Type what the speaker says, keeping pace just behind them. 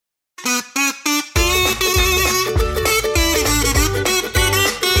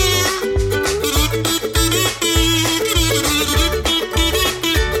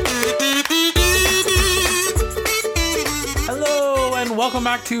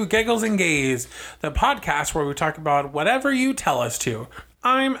back to Giggles and Gaze, the podcast where we talk about whatever you tell us to.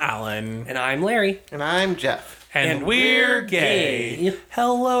 I'm Alan. And I'm Larry. And I'm Jeff. And we're gay.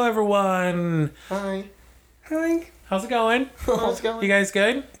 Hello, everyone. Hi. Hi. How's it going? How's it going? You guys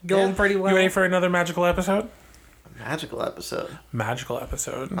good? Going pretty well. You ready for another magical episode? Magical episode. Magical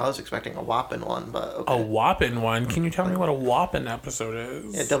episode. I was expecting a whopping one, but A okay. whopping one? Can you tell me what a whopping episode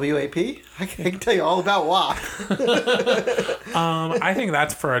is? Yeah, WAP? I can tell you all about WAP. I think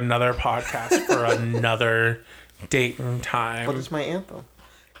that's for another podcast, for another date and time. What is my anthem?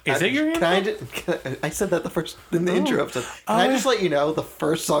 Is it your anthem? I said that in the intro episode. Can I just let you know the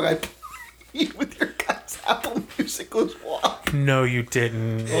first song I played with your guys' Apple Music was WAP? No, you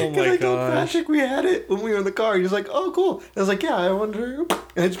didn't. Oh Because my I told gosh. Patrick we had it when we were in the car. He was like, oh, cool. And I was like, yeah, I wonder.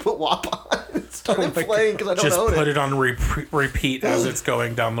 And I just put WAP on. It started playing because I don't Just own put it. it on repeat as it's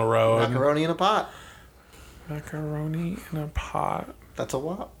going down the road. Macaroni in a pot. Macaroni in a pot. That's a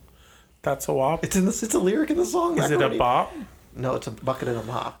WAP. That's a wop. It's a lyric in the song. Is it a Macaroni. bop? No, it's a bucket and a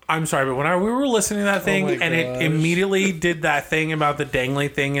mop. I'm sorry, but when we were listening to that thing my and it gosh. immediately did that thing about the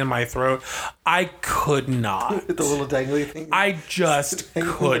dangly thing in my throat, I could not. The little dangly thing. I just hanging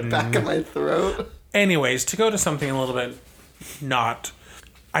in the couldn't. back of my throat. Anyways, to go to something a little bit not,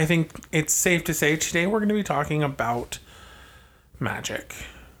 I think it's safe to say today we're going to be talking about magic.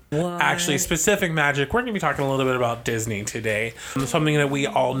 What? Actually, specific magic. We're going to be talking a little bit about Disney today. Something that we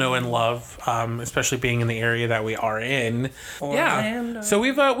all know and love, especially being in the area that we are in. Orlando. Yeah. So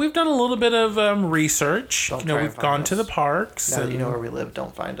we've done a little bit of research. Don't try and We've find gone us. to the parks. Now that and- you know where we live,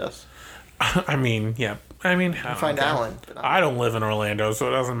 don't find us. I mean, yeah. I mean, Find Alan. but not- I don't live in Orlando, so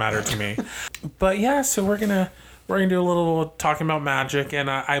it doesn't matter to me. But yeah, so we're gonna do a little talking about magic, and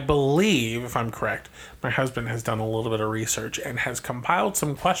I believe, if I'm correct, my husband has done a little bit of research and has compiled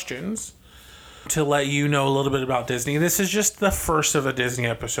some questions to let you know a little bit about Disney. This is just the first of a Disney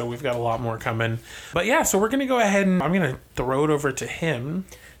episode. We've got a lot more coming. But yeah, so we're gonna go ahead and I'm gonna throw it over to him.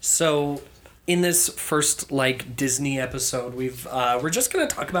 So, in this first Disney episode, we're just gonna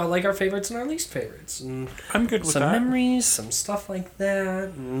talk about our favorites and our least favorites, and I'm good with some that. memories, some stuff like that,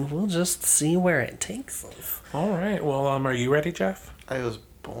 and we'll just see where it takes us. All right. Well, are you ready, Jeff? I was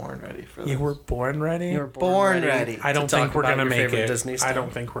born ready for this. You were born ready. You were Born ready. I don't to talk think we're about gonna your make favorite it. Disney I stuff.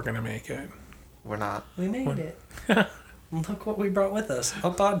 don't think we're gonna make it. We're not. We made it. Look what we brought with us, a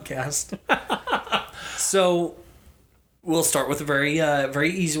podcast. So, we'll start with a very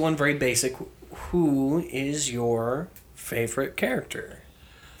easy one, very basic. Who is your favorite character?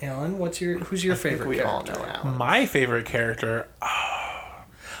 Alan, who's your I think favorite we character? all know Alan. My favorite character.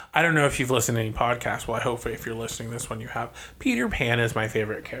 I don't know if you've listened to any podcasts. Well, I hope if you're listening to this one, you have. Peter Pan is my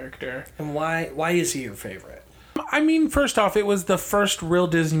favorite character. And why is he your favorite? I mean, first off, it was the first real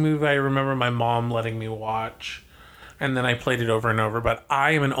Disney movie I remember my mom letting me watch. And then I played it over and over. But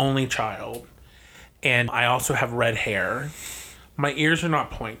I am an only child. And I also have red hair. My ears are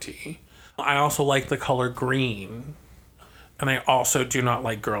not pointy. I also like the color green. And I also do not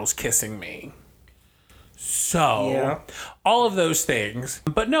like girls kissing me. So, Yeah. all of those things.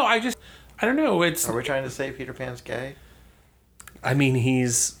 But no, I don't know. It's Are we trying to say Peter Pan's gay? I mean,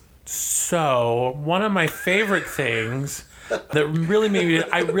 he's so one of my favorite things that really made me.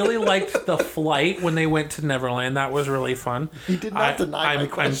 I really liked the flight when they went to Neverland. That was really fun. You did not deny my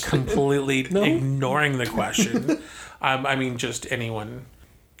question. I'm completely ignoring the question. I mean, just anyone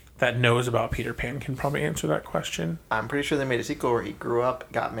that knows about Peter Pan can probably answer that question. I'm pretty sure they made a sequel where he grew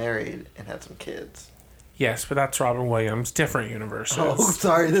up, got married, and had some kids. Yes, but that's Robin Williams. Different universes. Oh,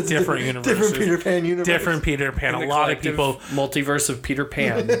 sorry. That's Different universes. Different Peter Pan universe. Different Peter Pan. in A the lot of collective people. multiverse of Peter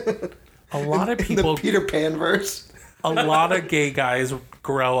Pan. A lot of The people. Peter Pan verse. A lot of gay guys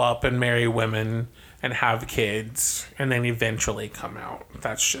grow up and marry women and have kids, and then eventually come out.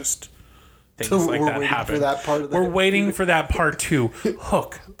 That's just things So like we're that waiting happen. for that part of the- We're waiting for that part 2.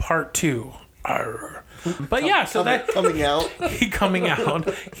 Hook part 2. Arr. But yeah, so that coming out. he coming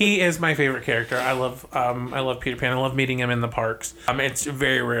out. He is my favorite character. I love Peter Pan. I love meeting him in the parks. It's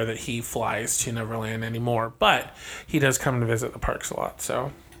very rare that he flies to Neverland anymore, but he does come to visit the parks a lot,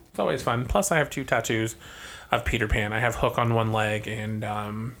 so it's always fun. Plus, I have 2 tattoos of Peter Pan. I have Hook on one leg and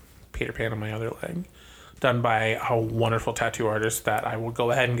Peter Pan on my other leg, done by a wonderful tattoo artist that I will go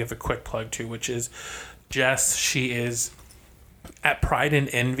ahead and give a quick plug to, which is Jess. She is at Pride and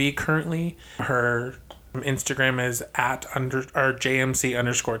Envy currently. Her Instagram is at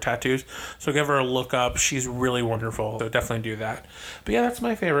JMC_tattoos. So give her a look up. She's really wonderful. So definitely do that. But yeah, that's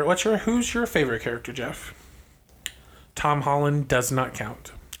my favorite. Who's your favorite character, Jeff? Tom Holland does not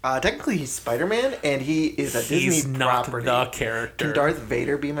count. Technically, he's Spider-Man, and he is a He's Disney not property. the character. Can Darth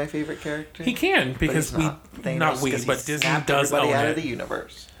Vader be my favorite character? He can, because But he's not. Thanos, 'cause he but Disney snapped does everybody own out it. of the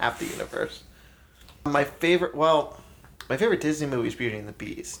universe, half the universe. My favorite Disney movie is Beauty and the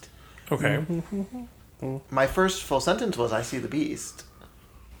Beast. Okay. My first full sentence was "I see the Beast"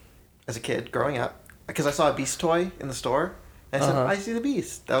 as a kid growing up, because I saw a Beast toy in the store. And I said, "I see the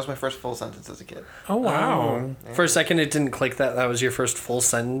Beast." That was my first full sentence as a kid. Oh, wow. For a second, it didn't click that was your first full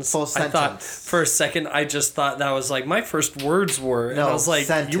sentence. Full I thought sentence. for a second, I just thought that was like my first words were, and No, I was like,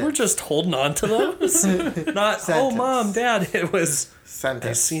 sentence. you were just holding on to those, not oh Sentence. mom, dad. It was Sentence.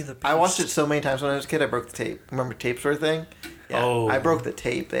 I see the I watched Beast. it so many times when I was a kid. I broke the tape. Remember tapes were a thing? Yeah. Oh. I broke the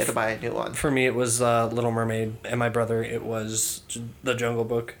tape. They had to buy a new one. For me, it was Little Mermaid, and my brother, it was The Jungle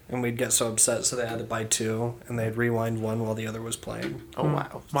Book, and we'd get so upset, so they had to buy two, and they'd rewind one while the other was playing. Oh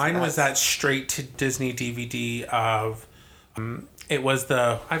wow. Mine was That's- that straight to Disney DVD of, it was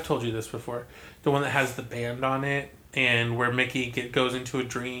I've told you this before, the one that has the band on it, and where Mickey goes into a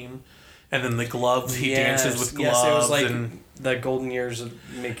dream, and then the gloves, he dances with gloves. Yes, it was like and, the golden years of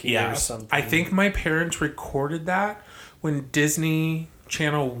Mickey yeah, or something. I think my parents recorded that when Disney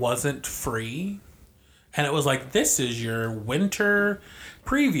Channel wasn't free, and it was like, this is your winter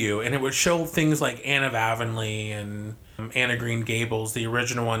preview, and it would show things like Anne of Avonlea and Anna Green Gables, the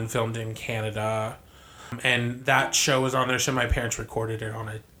original one filmed in Canada, and that show was on there, so my parents recorded it on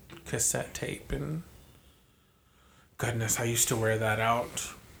a cassette tape, and goodness, I used to wear that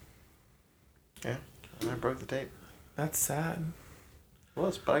out. Yeah. I broke the tape. That's sad. It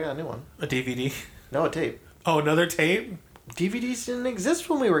was, but I got a new one. A DVD. No, a tape. Oh, another tape. DVDs didn't exist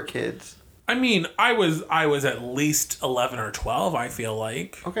when we were kids. I mean, I was at least 11 or 12, I feel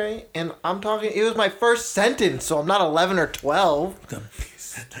like. Okay, and I'm talking. It was my first sentence, so I'm not 11 or 12. The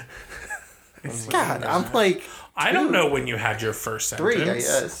Beast. God, I'm like I don't know when you had your first sentence. 3, I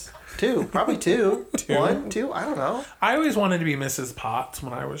guess. 2, probably 2. 2? 1, 2. I don't know. I always wanted to be Mrs. Potts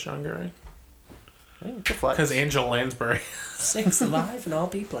when I was younger. Because Angela Lansbury. Six alive and I'll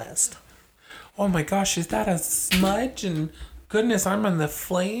be blessed. Oh my gosh, is that a smudge? And goodness, I'm on the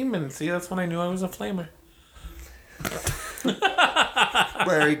flame. And see, that's when I knew I was a flamer.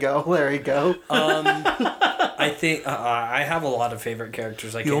 There you go. There you go. I think I have a lot of favorite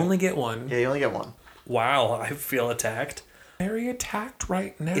characters. You only get one. Yeah, you only get one. Wow, I feel attacked. Very attacked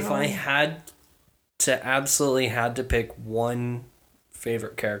right now. If I had to pick one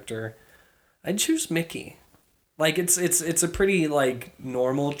favorite character, I'd choose Mickey. Like it's a pretty like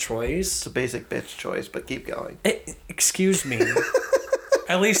normal choice. It's a basic bitch choice, but keep going. Excuse me.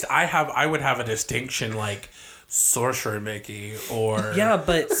 At least I would have a distinction like Sorcerer Mickey or Yeah,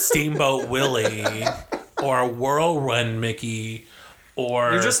 but Steamboat Willie or Whirlwind Mickey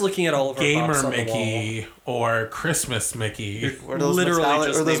or you're just looking at all of our Gamer pops on the Mickey or Christmas Mickey Or those literally metallic,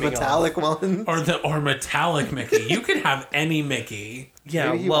 just or those naming metallic ones. or Metallic Mickey. You could have any Mickey.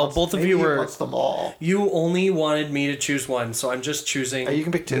 Yeah, Maybe he well, wants- both of maybe you he were. wants them all. You only wanted me to choose one, so I'm just choosing. You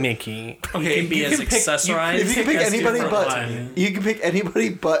can pick 2. Mickey. Okay, He can be you as can pick- accessorized. If you can pick Pick a anybody different but one. you can pick anybody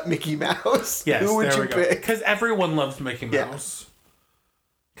but Mickey Mouse. Yes, Who would there you we go. pick? Because everyone loves Mickey Yeah. Mouse.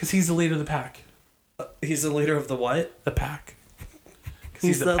 Because he's the leader of the pack. He's the leader of the what? The pack. 'Cause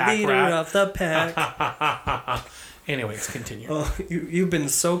He's the pack leader rat. of the pack. Anyways, continue. Oh, you've been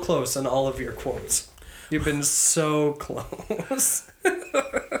so close in all of your quotes. You've been so close.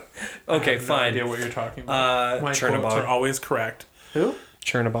 Okay, I have no fine. idea what you're talking about. My quotes Chernabog. are always correct. Who?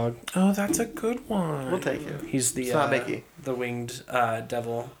 Chernabog. Oh, that's a good one. We'll take it. He's the It's not Mickey. the winged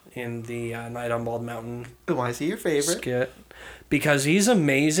devil in the Night on Bald Mountain Why is he your favorite? skit. Because he's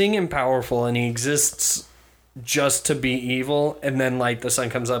amazing and powerful, and he exists just to be evil. And then, like, the sun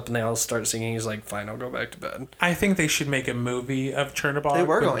comes up and they all start singing. He's like, fine, I'll go back to bed. I think they should make a movie of Chernabog. They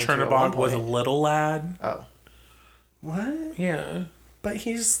were when going to at Chernabog one was a point. little lad. Oh, What? Yeah. But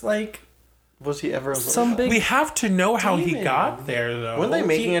he's like was he ever? A little some guy? big. We have to know how he Demon. got there, though. Weren't they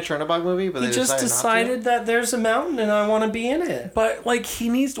making a Chernobog movie? But He they just decided that there's a mountain and I want to be in it. But, like, he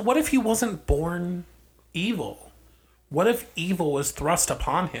needs... What if he wasn't born evil? What if evil was thrust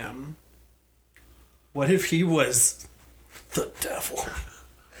upon him? What if he was the devil?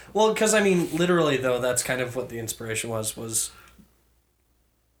 Well, because I mean, literally though, that's kind of what the inspiration was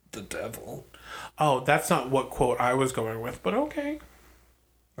the devil, Oh, that's not what quote I was going with, but okay.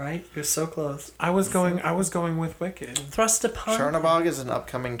 right? You're so close. I was going with Wicked. Thrust upon. Chernobog is an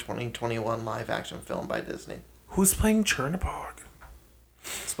upcoming 2021 live-action film by Disney. Who's playing Chernabog?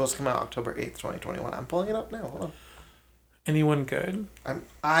 It's supposed to come out October 8th, 2021. I'm pulling it up now. Hold on. Anyone good?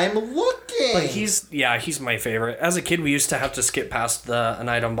 I'm looking. cheating. But he's my favorite. As a kid, we used to have to skip past the A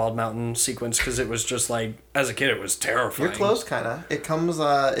Night on Bald Mountain sequence because it was just like, as a kid, it was terrifying. You're close, kind of. It comes,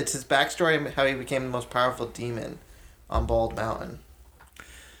 it's his backstory of how he became the most powerful demon on Bald Mountain.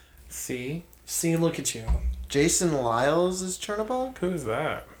 See, look at you. Jason Lyles is Chernobog? who's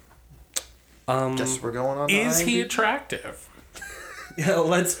that? Guess we're going on. Is he IMDb? attractive? Yeah,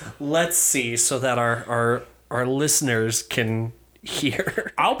 let's see so that our listeners can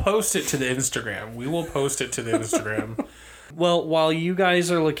hear. I'll post it to the Instagram. We will post it to the Instagram. Well, while you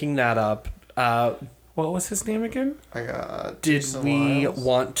guys are looking that up, What was his name again? I got did Jason we Lyles.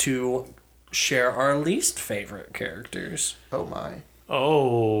 want to share our least favorite characters? Oh my.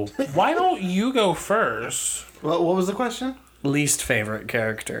 Oh, why don't you go first? What was the question? Least favorite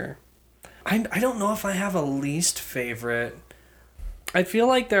character. I don't know if I have a least favorite. I feel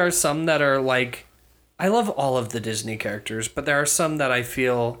like there are some that are like, I love all of the Disney characters, but there are some that I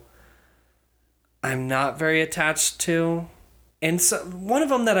feel I'm not very attached to. And so, one of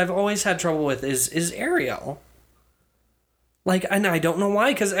them that I've always had trouble with is Ariel. Like, and I don't know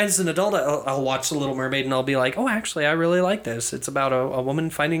why, because as an adult, I'll watch The Little Mermaid and I'll be like, oh, actually, I really like this. It's about a woman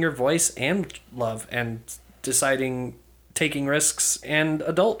finding her voice and love and deciding, taking risks and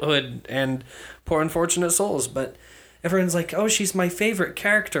adulthood and poor unfortunate souls. But everyone's like, oh, she's my favorite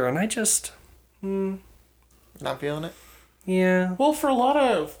character. And I just, Not feeling it? yeah. Well, for a lot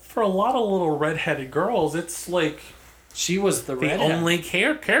of little redheaded girls, it's like She was the the redhead. only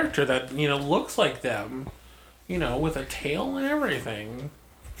character that looks like them, with a tail and everything.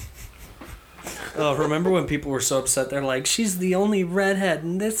 Oh, remember when people were so upset? They're like, she's the only redhead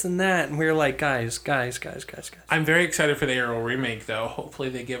and this and that. And we were like, guys. I'm very excited for the Ariel remake, though. Hopefully,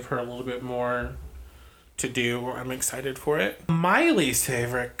 they give her a little bit more to do. I'm excited for it. My least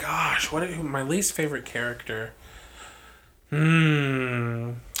favorite, gosh, my least favorite character?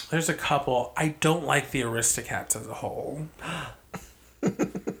 There's a couple. I don't like the Aristocats as a whole.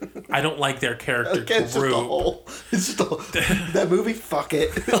 I don't like their character Okay, it's just a group. whole. It's just that movie. Fuck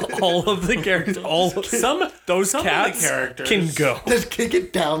it. All of the characters, Some of cats the characters can go. Just kick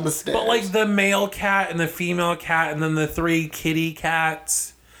it down the stairs. But like the male cat and the female cat and then the 3 kitty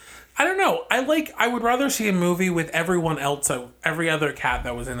cats. I don't know. I would rather see a movie with everyone else, every other cat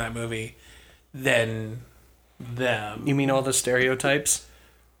that was in that movie than them. You mean all the stereotypes?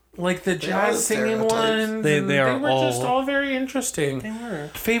 Like the are the jazz singing stereotypes. ones. They and are were all- just all very interesting. They were.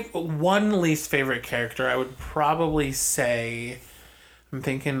 One least favorite character, I would probably say, I'm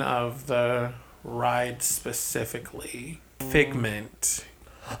thinking of the ride specifically, Figment.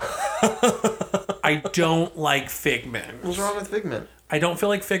 I don't like Figment. What's wrong with Figment? I don't feel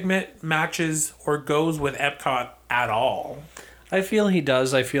like Figment matches or goes with Epcot at all. I feel he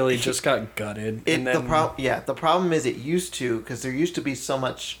does. I feel he just got gutted. The problem is it used to, because there used to be so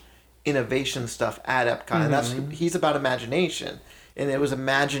much innovation stuff at Epcot, and he's about imagination, and it was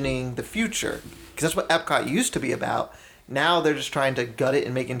imagining the future, because that's what Epcot used to be about. Now they're just trying to gut it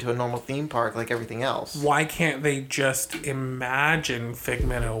and make it into a normal theme park like everything else. Why can't they just imagine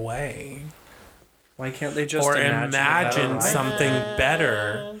Figment away? Why can't they just Or imagine imagine something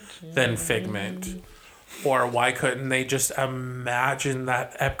better than Figment? Or why couldn't they just imagine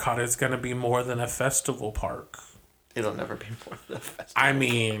that Epcot is going to be more than a festival park? It'll never be more than a festival. I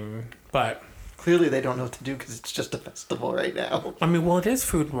mean, but... Clearly they don't know what to do because it's just a festival right now. well, it is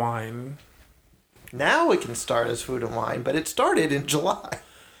food and wine. Now it can start as food and wine, but it started in July.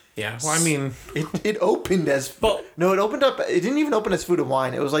 Yeah, well, I mean... It opened as... But- No, it opened up... It didn't even open as food and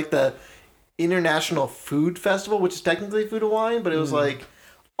wine. It was like the International Food Festival, which is technically food and wine, but it was like...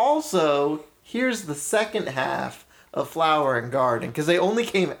 Also, here's the second half of Flower and Garden, because they only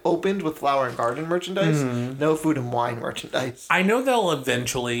opened with Flower and Garden merchandise, no food and wine merchandise. I know they'll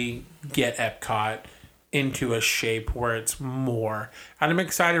eventually get Epcot into a shape where it's more... And I'm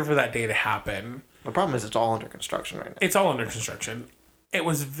excited for that day to happen. The problem is it's all under construction right now. It's all under construction. It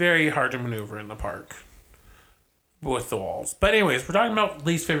was very hard to maneuver in the park with the walls. But anyways, we're talking about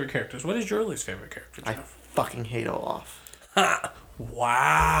least favorite characters. What is your least favorite character, I Jeff? fucking hate Olaf.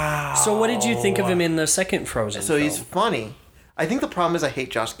 Wow. So what did you think of him in the second Frozen So film? he's funny. I think the problem is I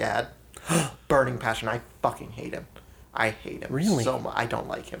hate Josh Gad. Burning passion. I fucking hate him. I hate him Really? so much. I don't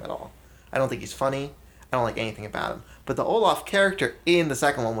like him at all. I don't think he's funny. I don't like anything about him. But the Olaf character in the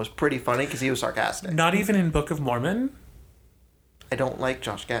second one was pretty funny because he was sarcastic. Not even in Book of Mormon? I don't like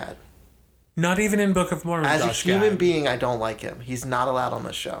Josh Gad. Not even in Book of Mormon, As Josh a human Gad. being, I don't like him. He's not allowed on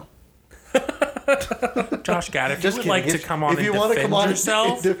the show. Josh Gad, if Just you would like kidding. to come on If you and wanna defend come on and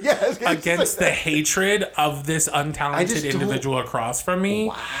yourself yeah, I was gonna against say the hatred of this I untalented just don't- individual across from me,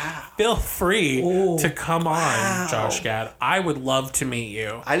 Wow. feel free to come on, Josh Gad. I would love to meet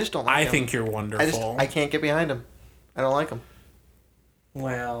you. I just don't like I him. think you're wonderful. I can't get behind him. I don't like him.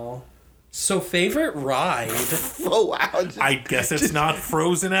 Wow. So favorite ride? Oh wow. I guess it's not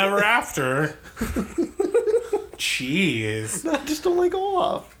Frozen Ever After. Jeez. I just don't like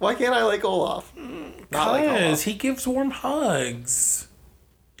Olaf. Why can't I like Olaf? Not like Because Olaf. he gives warm hugs.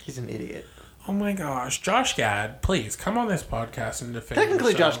 He's an idiot. Oh my gosh. Josh Gad, please come on this podcast and defend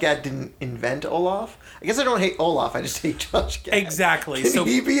Technically, yourself. Josh Gad didn't invent Olaf. I guess I don't hate Olaf. I just hate Josh Gad. Exactly. Can So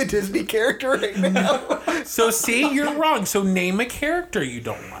he be a Disney character right now? see, you're wrong. So name a character you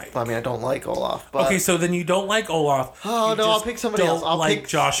don't like. I mean, I don't like Olaf. But Okay, so then you don't like Olaf. Oh, You no, I'll just pick somebody don't else. I'll like pick-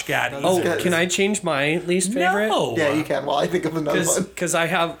 Josh Gad. Oh, either. okay. Can I change my least favorite? No. yeah, you can. Well, I think of another one. Because I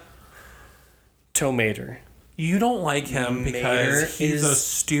have Tow Mater. You don't like him Mater because he's a is-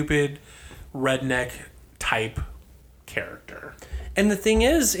 stupid redneck type character. And the thing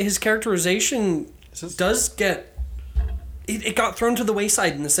is, his characterization this- does get... It got thrown to the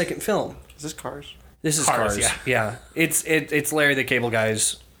wayside in the second film. Is this Cars? This is Cars, Cars. yeah. It's Larry the Cable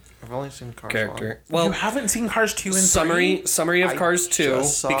Guy's I've only seen Cars character. You Well, haven't seen Cars 2 and 3? summary of I Cars 2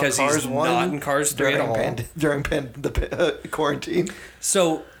 just saw because Cars he's 1 not in Cars 3 at all. during the quarantine.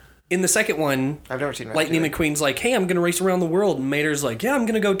 So in the second one, I've never seen Lightning Ratatouille. McQueen's like, "Hey, I'm gonna race around the world," and Mater's like, "Yeah, I'm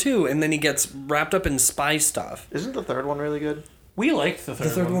gonna go too," and then he gets wrapped up in spy stuff. Isn't the third one really good? We liked the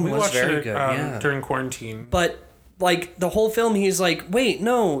third, third one We was watched very it, good, yeah. during quarantine. But like the whole film, he's like, "Wait,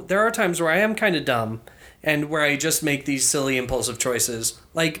 no, there are times where I am kind of dumb." And where I just make these silly impulsive choices.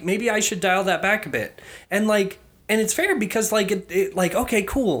 Like, maybe I should dial that back a bit. And like, and it's fair because like it like, okay,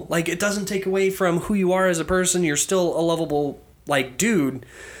 cool. Like it doesn't take away from who you are as a person. You're still a lovable like dude.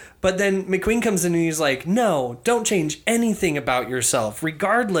 But then McQueen comes in and he's like, no, don't change anything about yourself,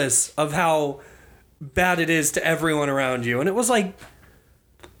 regardless of how bad it is to everyone around you. And it was like,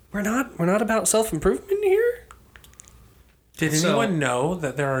 we're not about self-improvement here. Did So- anyone know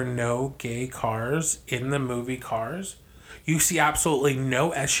that there are no gay cars in the movie Cars? You see absolutely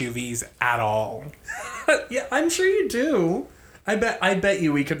no SUVs at all. Yeah, I'm sure you do. I bet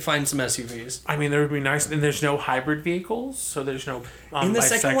you we could find some SUVs. I mean, there would be nice, and there's no hybrid vehicles, so there's no In the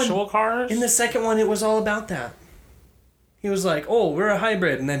second one- bisexual cars. In the second one, it was all about that. He was like, "Oh, we're a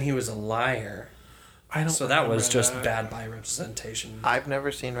hybrid," and then he was a liar. I don't. So that was remember just that. bad by representation. I've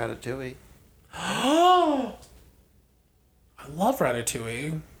never seen Ratatouille. Oh, I love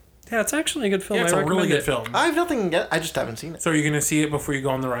Ratatouille. Yeah, it's actually a good film. Yeah, it's I a really recommend good it. film. I have nothing yet. I just haven't seen it. So are you going to see it before you go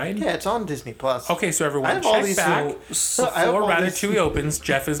on the ride? Yeah, it's on Disney Plus. Okay, so I everyone have all check these- back. So I have Before all these- Ratatouille opens,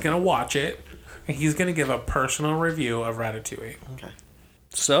 Jeff is going to watch it, and he's going to give a personal review of Ratatouille. Okay.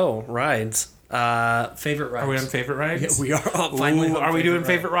 So rides. Favorite rides. Are we on favorite rides? Yeah, we are. Finally, Ooh, on are we doing ride.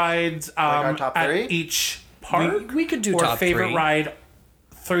 favorite rides our top at three? each park? We could do or top favorite three. ride,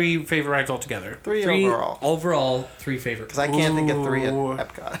 3 favorite rides altogether. Three Three overall. three favorite. Because I can't think of 3 at Ooh.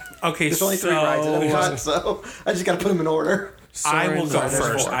 Epcot. Okay, There's only 3 so rides at Epcot, so I just got to put them in order. I will go Sorry, there's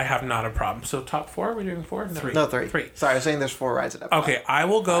first. 4. I have not a problem. So top 4, are we doing 4? No, 3. 3. Sorry, I was saying there's 4 rides at Epcot. Okay, I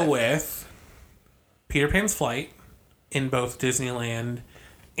will go with Peter Pan's Flight in both Disneyland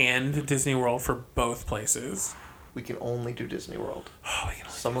and Disney World for both places. We can only do Disney World. Oh, you know,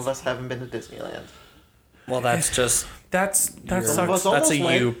 Some of us haven't been to Disneyland. Well, that's just that Some of sucks. us That's almost a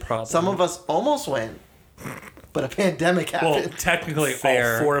went. you problem. Some of us almost went, but a pandemic Well, happened. technically,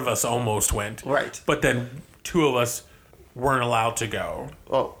 Fair. all 4 of us almost went. Right. But then 2 of us weren't allowed to go.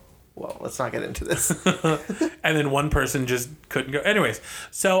 Oh, well, let's not get into this. And then 1 person just couldn't go. Anyways,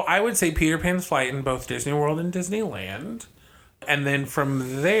 so I would say Peter Pan's Flight in both Disney World and Disneyland. And then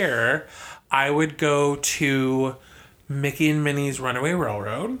from there, I would go to Mickey and Minnie's Runaway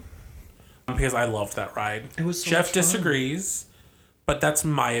Railroad because I loved that ride. It was so Jeff much fun. disagrees, but that's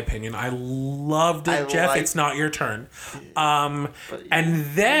my opinion. I loved it. I Jeff, like- it's not your turn. And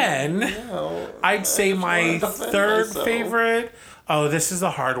then No, I'd say my wanna defend third myself. favorite. Oh, this is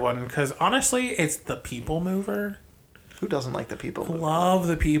a hard one because honestly, it's the People Mover. who doesn't like the people? Love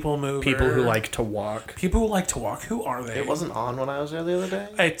the People Mover. people who like to walk. People who like to walk. Who are they? It wasn't on when I was there the other day.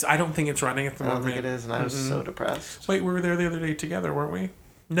 It's. I don't think it's running at the I don't moment. think it is, and I was so depressed. Wait, we were there the other day together, weren't we?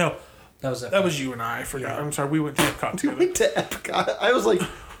 No, That was that was you and I. forgot. I'm sorry. We went to Epcot We together. went to Epcot. I was like,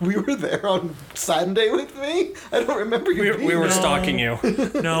 we were there on Sunday with me. I don't remember you. being we were there. stalking you.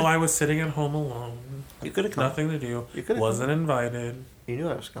 No, I was sitting at home alone. You could have come. Nothing to do. You could've Wasn't invited. You knew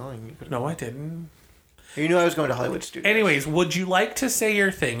I was going. You could. No, I didn't. You knew I was going to Hollywood Studios. Anyways, would you like to say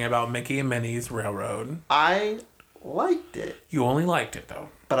your thing about Mickey and Minnie's Railroad? I liked it, You only liked it, though.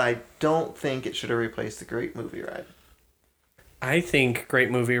 but I don't think it should have replaced the Great Movie Ride. I think Great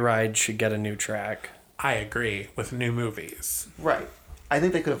Movie Ride should get a new track. I agree with new movies. Right. I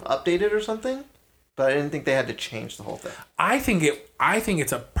think they could have updated or something, but I didn't think they had to change the whole thing. I think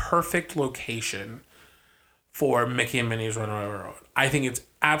it's a perfect location for Mickey and Minnie's Runaway Railroad. I think it's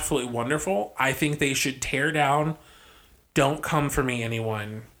absolutely wonderful. I think they should tear down Don't Come For Me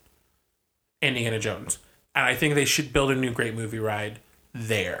Anyone, Indiana Jones. And I think they should build a new Great Movie Ride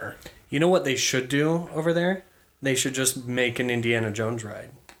there. You know what they should do over there? They should just make an Indiana Jones ride.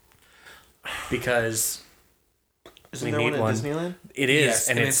 Because Isn't we there need one in one. Disneyland? It is, Yes,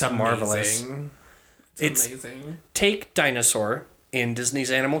 and it's marvelous. amazing. It's Amazing. take Dinosaur in Disney's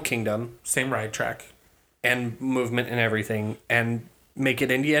Animal Kingdom Same ride track. and movement and everything, and make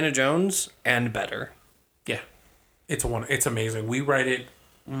it Indiana Jones and better. Yeah. It's amazing. We ride it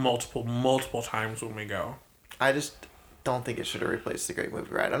multiple times when we go. I just don't think it should have replaced the Great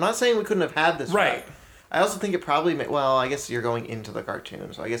Movie Ride. I'm not saying we couldn't have had this Right. ride. I also think it probably well, I guess you're going into the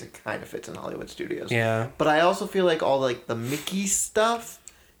cartoon, so I guess it kind of fits in Hollywood Studios. Yeah. But I also feel like all like the Mickey stuff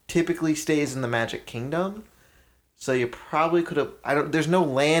typically stays in the Magic Kingdom. So you probably could have there's no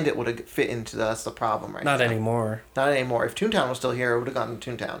land it would have fit into. That's the problem right now. Not anymore. Not anymore. If Toontown was still here, it would have gone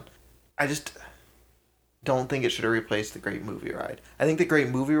to Toontown. I just don't think it should have replaced the Great Movie Ride. I think the Great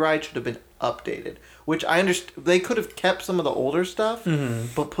Movie Ride should have been updated, which I understand. They could have kept some of the older stuff,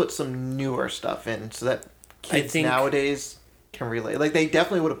 but put some newer stuff in so that kids think- nowadays can relate. Like, they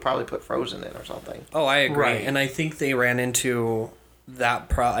definitely would have probably put Frozen in or something. Oh, I agree. Right. And I think they ran into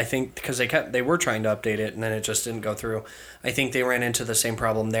that I think because they were trying to update it and then it just didn't go through. I think they ran into the same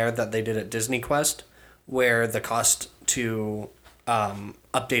problem there that they did at Disney Quest, where the cost to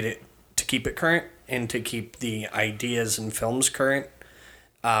update it to keep it current and to keep the ideas and films current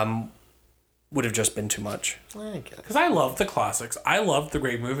would have just been too much. I guess. Because I love the classics. I love the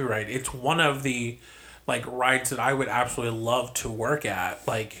Great Movie Ride. It's one of the rides that I would absolutely love to work at.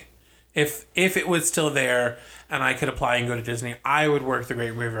 Like, if it was still there and I could apply and go to Disney, I would work the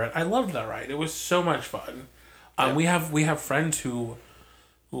Great Movie Ride. I loved that ride. It was so much fun. We have friends who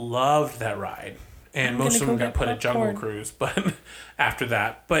loved that ride, and most of them got put at Jungle Cruise. But after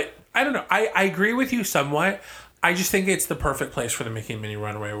that, but I don't know. I agree with you somewhat. I just think it's the perfect place for the Mickey and Minnie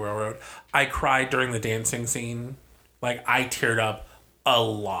Runaway Railroad. I cried during the dancing scene. Like, I teared up a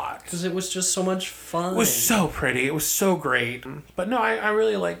lot. Because it was just so much fun. It was so pretty. It was so great. But no, I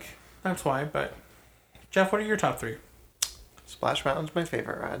really like... That's why. But, Jeff, what are your top three? Splash Mountain's my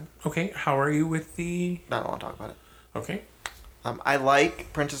favorite ride. Okay, how are you with the... I don't want to talk about it. Okay. I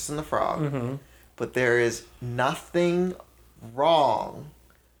like Princess and the Frog, but there is nothing wrong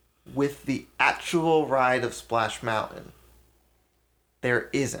with the actual ride of Splash Mountain. There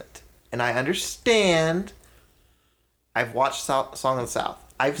isn't. And I understand. I've watched Song of the South.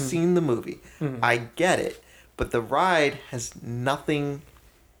 I've seen the movie. I get it. But the ride has nothing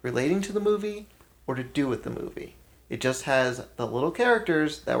relating to the movie or to do with the movie. It just has the little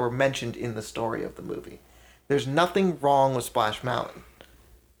characters that were mentioned in the story of the movie. There's nothing wrong with Splash Mountain.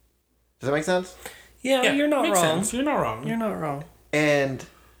 Does that make sense? Yeah, you're not makes wrong. sense. You're not wrong. You're not wrong. And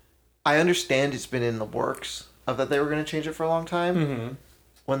I understand it's been in the works of that they were going to change it for a long time.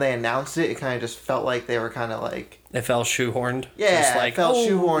 When they announced it, it kind of just felt like they were kind of like... It felt shoehorned. Yeah, Just it felt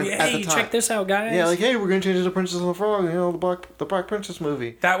shoehorned yeah, at the hey, time. check this out, guys. Yeah, like, hey, we're going to change it to Princess and the Frog, the Black Princess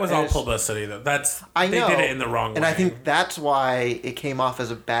movie. That was And all it's- publicity, though. I know. They did it in the wrong way. And I think that's why it came off as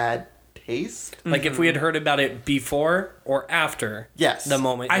a bad taste. Like if we had heard about it before or after Yes. the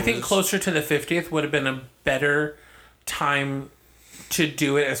moment. I it think was- closer to the 50th would have been a better time to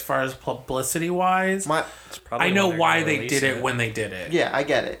do it as far as publicity-wise. it's probably I know when they're why gonna they release did it when they did it. Yeah, I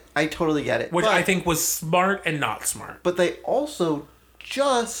get it. I totally get it. Which But- I think was smart and not smart. But they also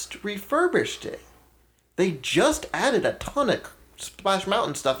just refurbished it. They just added a ton of Splash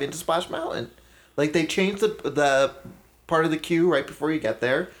Mountain stuff into Splash Mountain. Like, they changed the part of the queue right before you get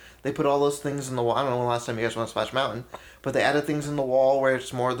there. They put all those things in the wall. I don't know when the last time you guys went to Splash Mountain. But they added things in the wall where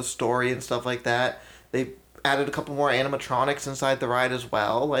it's more of the story and stuff like that. They added a couple more animatronics inside the ride as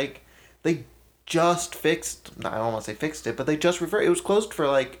well. Like, they just fixed... I don't want to say fixed it, but they just refurbished. It was closed for,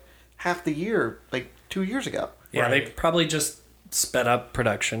 like, half the year, like, 2 years ago. Yeah, they Right. probably just sped up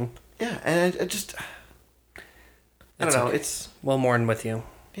production. Yeah, and it just... I don't know, okay. it's... We'll mourn with you.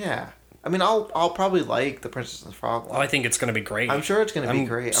 Yeah. I mean, I'll probably like the Princess and the Frog one. Oh, I think it's going to be great. I'm sure it's going to be I'm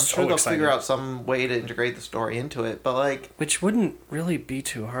great. I'm so sure they'll excited. figure out some way to integrate the story into it. But, like... Which wouldn't really be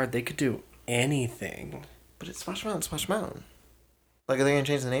too hard. They could do anything. But it's Splash Mountain, Splash Mountain. Like, are they going to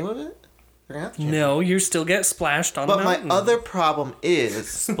change the name of it? They're gonna have to change. No, you still get splashed on But the my mountain. other problem is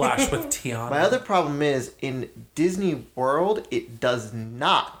Splash with Tiana. my other problem is in Disney World it does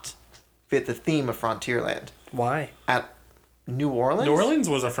not fit the theme of Frontierland. Why? At New Orleans? New Orleans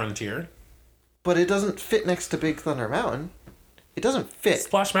was a frontier. But it doesn't fit next to Big Thunder Mountain. It doesn't fit.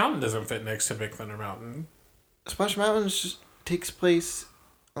 Splash Mountain doesn't fit next to Big Thunder Mountain. Splash Mountain just takes place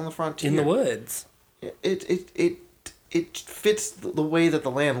on the frontier. In the woods. It fits the way that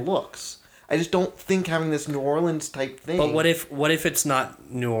the land looks. I just don't think having this New Orleans type thing. But what if it's not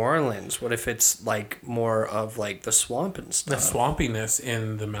New Orleans? What if it's like more of like the swamp and The stuff? swampiness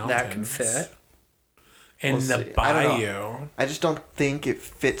in the mountains. That can fit. In We'll the see. I don't bayou. I just don't think it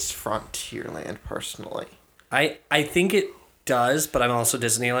fits Frontierland personally. I think it does, but I'm also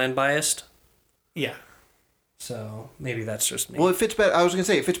Disneyland biased. Yeah. So maybe that's just me. Well, it fits better. I was gonna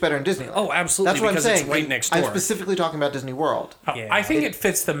say it fits better in Disneyland. Oh, absolutely, That's what because I'm it's saying. right next door. I'm specifically talking about Disney World. Oh, Yeah. I think it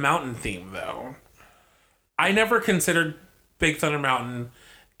fits the mountain theme, though. I never considered Big Thunder Mountain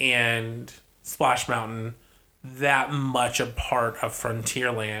and Splash Mountain that much a part of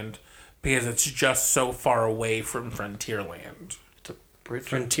Frontierland because it's just so far away from Frontierland. It's a bridge.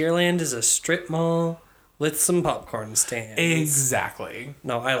 Frontierland is a strip mall with some popcorn stands. Exactly.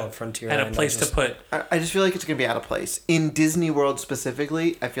 No, I love Frontierland. And a place to put. I just feel like it's gonna be out of place in Disney World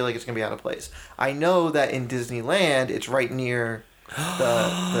specifically. I feel like it's gonna be out of place. I know that in Disneyland, it's right near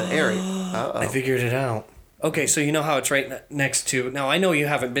the area. I figured it out. Okay, so you know how it's right next to... Now, I know you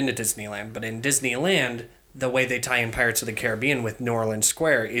haven't been to Disneyland, but in Disneyland, the way they tie in Pirates of the Caribbean with New Orleans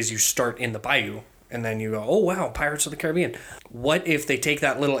Square is you start in the bayou, and then you go, oh, wow, Pirates of the Caribbean. What if they take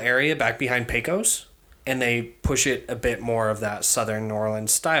that little area back behind Pecos, and they push it a bit more of that southern New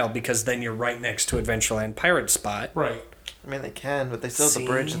Orleans style, because then you're right next to Adventureland Pirate Spot. Right. I mean, they can, but they still have the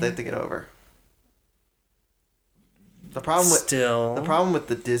bridge See? that they have to get over. The problem with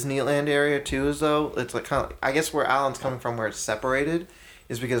the Disneyland area too is though it's like kind of, I guess where Alan's coming from, where it's separated,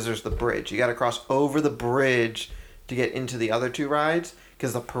 is because there's the bridge. You got to cross over the bridge to get into the other two rides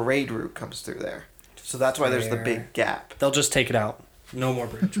because the parade route comes through there. So that's why there's the big gap. They'll just take it out. No more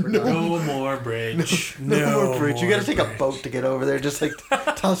bridge. We're done. No more bridge. No more bridge. You got to take a boat to get over there, just like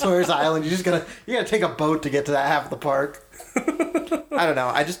Tom Sawyer's Island. You gotta take a boat to get to that half of the park. I don't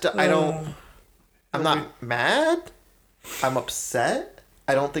know. I'm not mad. I'm upset.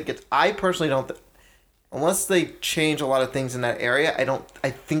 I personally don't unless they change a lot of things in that area, I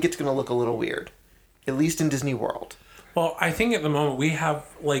think it's going to look a little weird. At least in Disney World. Well, I think at the moment we have,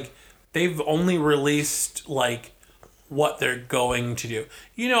 like, they've only released, like, what they're going to do.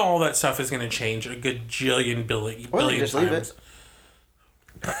 You know, all that stuff is going to change a billion just leave times.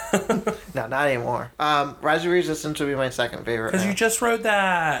 No, not anymore. Rise of Resistance would be my second favorite. Because you just rode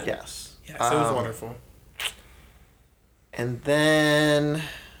that. Yes. Yes, it was wonderful. And then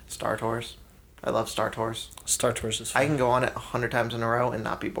Star Tours. I love Star Tours. Star Tours is fun. I can go on it 100 times in a row and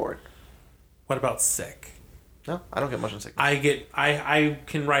not be bored. What about sick? No, I don't get motion sickness. I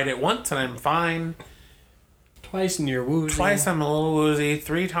can ride it once and I'm fine. Twice and you're woozy. Twice I'm a little woozy.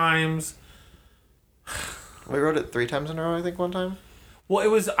 3 times. We rode it 3 times in a row, I think, one time. Well, it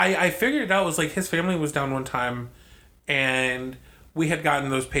was I figured it out. It was like his family was down one time, and we had gotten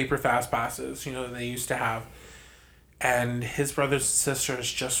those paper fast passes, you know, that they used to have, and his brothers and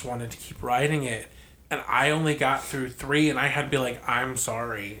sisters just wanted to keep riding it, and I only got through 3, and I had to be like, I'm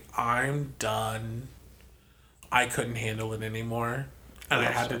sorry, I'm done. I couldn't handle it anymore, and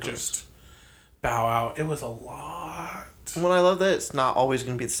I had to just bow out. It was a lot. Well, I love that it's not always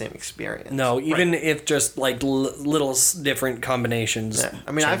going to be the same experience. No, even if just like little different combinations. Yeah.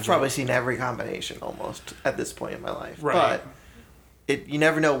 I mean, I've change probably it. seen every combination almost at this point in my life. Right. But you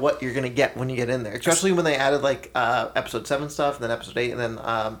never know what you're going to get when you get in there. Especially when they added like episode 7 stuff, and then episode 8, and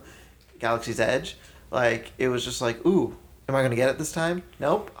then Galaxy's Edge. Like, it was just like, ooh, am I going to get it this time?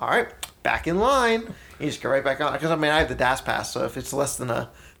 Nope. All right, back in line. You just go right back on. Because, I mean, I have the DAS pass, so if it's less than a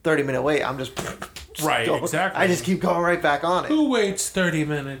 30-minute wait, I'm just Right, going, exactly. I just keep going right back on it. Who waits 30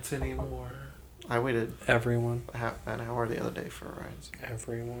 minutes anymore? I waited Everyone. an hour the other day for rides.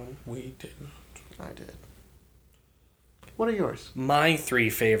 Everyone. We didn't. I did. What are yours? My 3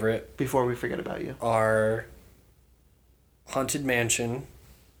 favorite Before we forget about you. are Haunted Mansion,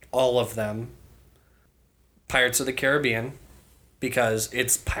 all of them, Pirates of the Caribbean, because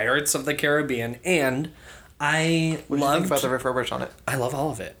it's Pirates of the Caribbean, and I What do you think about loved... the refurbished on it? I love all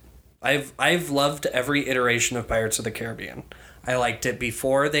of it. I've loved every iteration of Pirates of the Caribbean. I liked it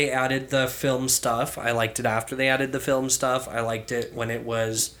before they added the film stuff. I liked it after they added the film stuff. I liked it when it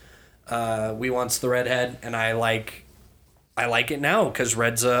was We Want's the Redhead, and I like it now because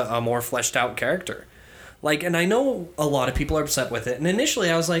Red's a more fleshed out character. Like, and I know a lot of people are upset with it. And initially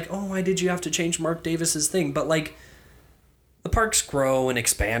I was like, oh, why did you have to change Mark Davis's thing? But like, the parks grow and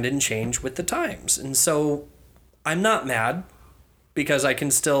expand and change with the times. And so I'm not mad because I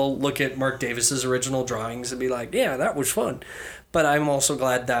can still look at Mark Davis's original drawings and be like, yeah, that was fun. But I'm also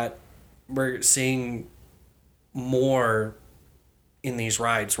glad that we're seeing more in these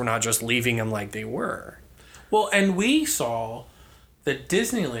rides. We're not just leaving them like they were. Well, and we saw the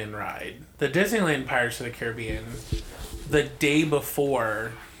Disneyland ride, the Disneyland Pirates of the Caribbean, the day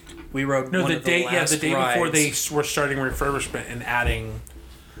before. We rode No, one the of the day last before rides. they were starting refurbishment and adding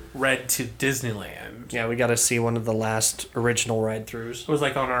Red to Disneyland. Yeah, we got to see one of the last original ride-throughs. It was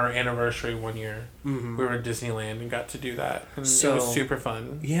like on our anniversary one year. Mm-hmm. We were in Disneyland and got to do that. And So- it was super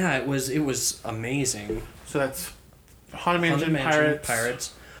fun. Yeah, it was amazing. So that's Haunted Haunted Mansion, Mansion,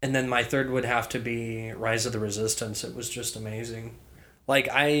 Pirates. And then my third would have to be Rise of the Resistance. It was just amazing.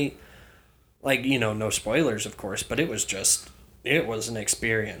 No spoilers, of course, but it was an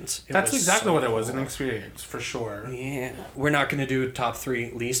experience. That's exactly what it was, an experience, for sure. Yeah. We're not going to do top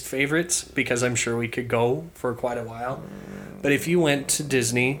 3 least favorites because I'm sure we could go for quite a while. But if you went to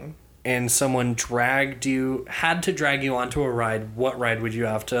Disney and someone had to drag you onto a ride, what ride would you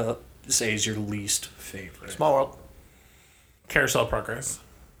have to say is your least favorite? Small World. Carousel Progress.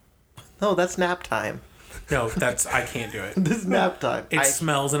 No, that's nap time. No, I can't do it. This is nap time. It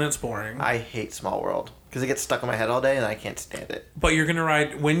smells and it's boring. I hate Small World because it gets stuck in my head all day and I can't stand it. But you're going to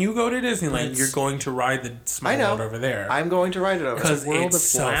ride, when you go to Disneyland, you're going to ride the Small I know. World over there. I'm going to ride it over. Because World it's of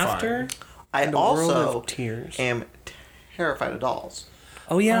so Laughter? fun. I and a world also of tears. am terrified of dolls,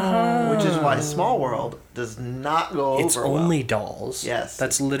 Oh, yeah. which is why Small World does not go over It's well. only dolls. Yes.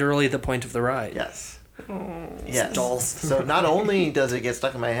 That's literally the point of the ride. Yes. Yes. dolls. So not only does it get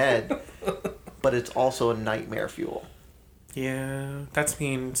stuck in my head, but it's also a nightmare fuel. Yeah, that's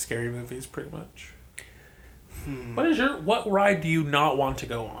me in scary movies, pretty much. What ride do you not want to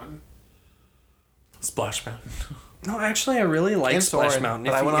go on? Splash Mountain. No, actually, I really like And Splash Soarin', Mountain.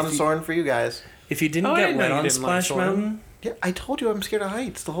 but I went on Soarin' for you guys. If you didn't Oh, I get didn't know wet you on didn't like Splash Soarin'. Mountain, Yeah, I told you I'm scared of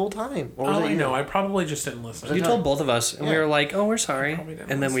heights the whole time. Or was Oh, it I you? know. I probably just didn't listen. you told both of us, and we Yeah. were like, "Oh, we're sorry," Probably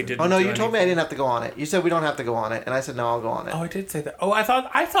didn't and then we listen. didn't. Oh no, do you told me I anything. didn't have to go on it. You said we don't have to go on it, and I said no, I'll go on it. Oh, I did say that. Oh, I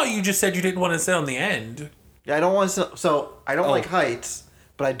thought you just said you didn't want to sit on the end. Yeah, I don't want to sit. So I don't Oh. like heights,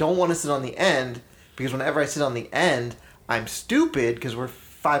 but I don't want to sit on the end because whenever I sit on the end, I'm stupid because we're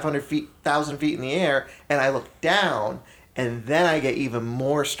 500 feet, 1,000 feet in the air, and I look down, and then I get even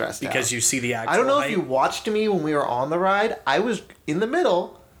more stressed out. because you see the actual. I don't know height. if you watched me when we were on the ride. I was in the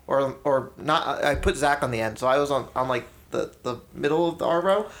middle, or not. I put Zach on the end, so I was on like the middle of our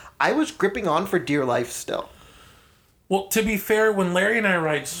row. I was gripping on for dear life still. Well, to be fair, when Larry and I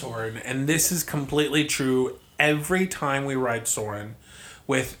ride Soarin', and this is completely true every time we ride Soarin',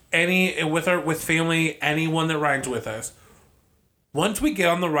 with family, anyone that rides with us, once we get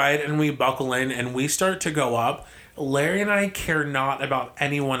on the ride and we buckle in and we start to go up, Larry and I care not about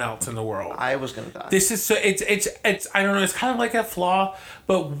anyone else in the world. I was gonna die. This is so it's I don't know, it's kind of like a flaw,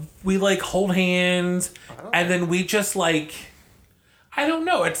 but we like hold hands and then we just like, I don't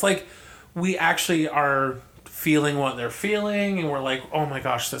know, it's like we actually are feeling what they're feeling and we're like, oh my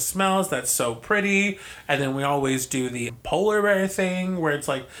gosh, the smells, that's so pretty. And then we always do the polar bear thing where it's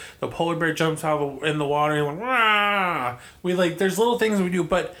like the polar bear jumps out in the water and like, rah! We like, there's little things we do,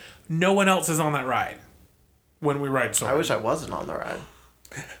 but no one else is on that ride when we ride Soarin'. I wish I wasn't on the ride.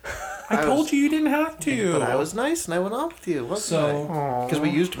 I told you didn't have to. But I was nice and I went off with you, wasn't So- I? Because we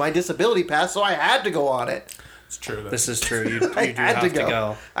used my disability pass, so I had to go on it. It's true. This is true. You do I have had to to go.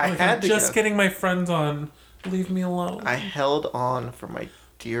 go. I I'm had to just go. getting my friends on. Leave me alone. I held on for my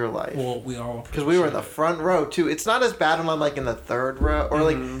dear life. Well, we all Because we were in the front row too. It's not as bad when I'm like in the third row, or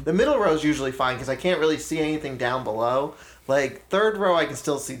like the middle row is usually fine because I can't really see anything down below. Like third row, I can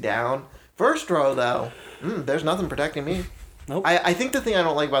still see down. First row though, there's nothing protecting me. Nope. I think the thing I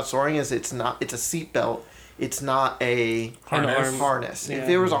don't like about soaring is it's a seat belt. It's not a Harness. harness. Yeah. If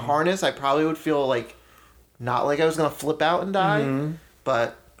there was a harness, I probably would feel like not like I was gonna flip out and die.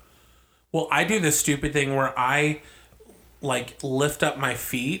 But Well, I do this stupid thing where I like lift up my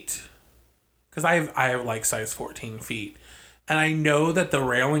feet because I have like size 14 feet, and I know that the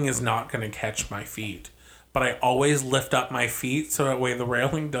railing is not going to catch my feet, but I always lift up my feet so that way the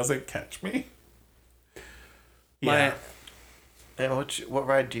railing doesn't catch me. Yeah. and what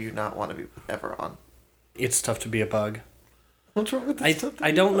ride do you not want to be ever on? It's tough to be a bug. What's wrong with this?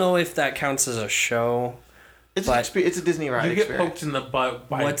 I don't know if that counts as a show. It's but- it's a Disney ride You get experience. poked in the butt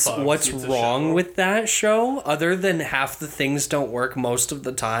by What's bugs. It's a wrong show. with that show? Other than half the things don't work most of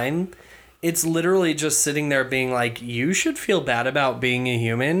the time, it's literally just sitting there being like, you should feel bad about being a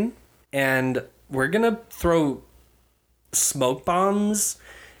human, and we're gonna throw smoke bombs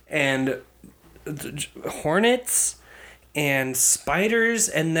and hornets and spiders,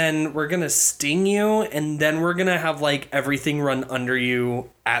 and then we're gonna sting you, and then we're gonna have like everything run under you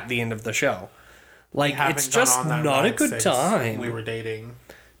at the end of the show. Like, it's just not a good time. We were dating.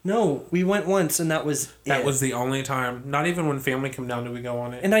 No, we went once, and that was That was the only time. Not even when family come down do we go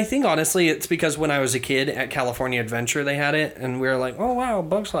on it. And I think, honestly, it's because when I was a kid at California Adventure, they had it, and we were like, oh, wow,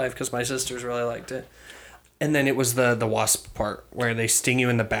 Bugs Life, because my sisters really liked it. And then it was the wasp part, where they sting you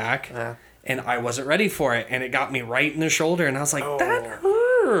in the back, Yeah. and I wasn't ready for it, and it got me right in the shoulder, and I was like, that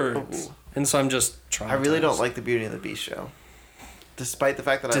hurts. And so I'm just trying. I really don't like the Beauty and the Beast show. Despite the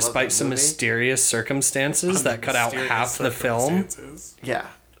fact that Despite I love the some movie. mysterious circumstances that cut out half the film. Yeah.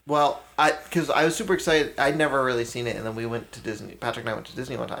 Well, because I was super excited. I'd never really seen it, and then we went to Disney. Patrick and I went to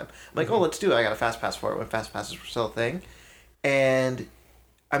Disney one time. I'm like, oh, let's do it. I got a fast pass for it when fast passes were still a thing. And,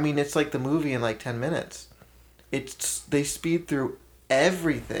 I mean, it's like the movie in like 10 minutes. They speed through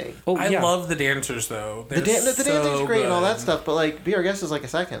everything. Oh, I yeah. love the dancers, though. The dancing's great and all that stuff, but like, Be Our Guest is like a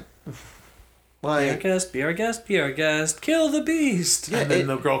second. Be our Like, guest, be our guest, be our guest, kill the beast. yeah, And then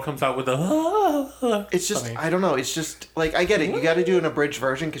the girl comes out with a. it's just, funny. I don't know. It's just like, I get it. You got to do an abridged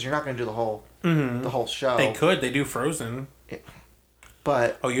version because you're not going to do the whole show. They could. They do Frozen.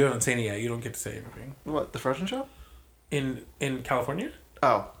 But Oh, you haven't seen it yet. You don't get to say anything. what, the Frozen show? In California,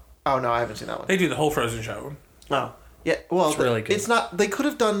 Oh no, I haven't seen that one. they do the whole Frozen show. Oh, yeah. Well, It's really good. It's not. They could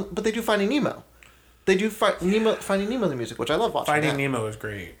have done, but they do Finding Nemo. They do Finding Nemo the music, which I love watching. Finding that. Nemo is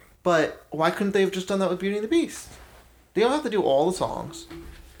great. But why couldn't they have just done that with Beauty and the Beast? They don't have to do all the songs,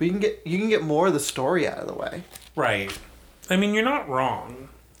 but you can get more of the story out of the way. Right. I mean, you're not wrong.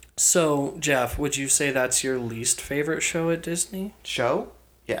 So, Jeff, would you say that's your least favorite show at Disney? Show,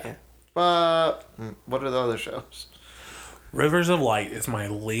 yeah. Yeah. What are the other shows? Rivers of Light is my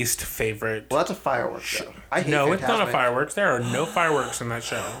least favorite. Well, that's a fireworks show. I hate No, it's not a Fantasmic. fireworks. There are no fireworks in that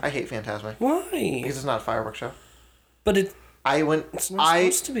show. I hate Fantasmic Why? because it's not a fireworks show. But it. I went. It's not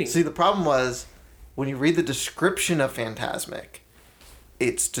supposed to be. See, the problem was when you read the description of Fantasmic,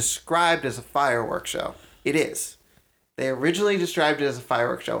 it's described as a fireworks show. It is. They originally described it as a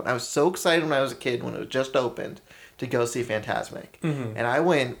fireworks show, and I was so excited when I was a kid when it was just opened to go see Fantasmic, and I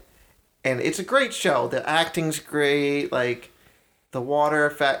went, and it's a great show. The acting's great, like the water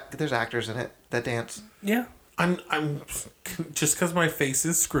effect. There's actors in it that dance. Yeah. I'm just because my face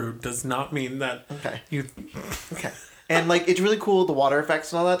is screwed does not mean that Okay. you. Okay. And like it's really cool, the water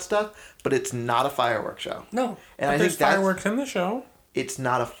effects and all that stuff, but it's not a fireworks show. No. And But I there's think that's, fireworks in the show. it's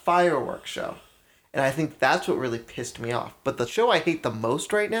not a fireworks show. And I think that's what really pissed me off. But the show I hate the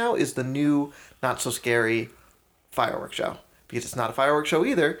most right now is the new Not So Scary fireworks show. Because it's not a fireworks show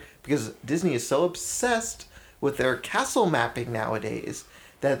either, because Disney is so obsessed with their castle mapping nowadays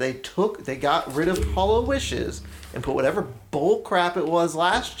that they got rid of Hollow Wishes and put whatever bull crap it was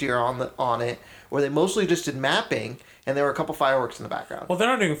last year on it, where they mostly just did mapping and there were a couple fireworks in the background. Well, they're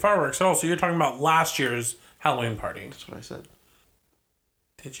not doing fireworks at all. So you're talking about last year's Halloween party. That's what I said.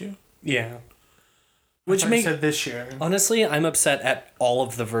 Did you? Yeah. I Which thought you makes. said this year. Honestly, I'm upset at all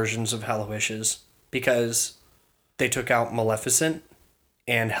of the versions of Hallowishes because they took out Maleficent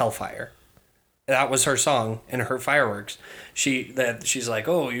and Hellfire. That was her song and her fireworks. She's like,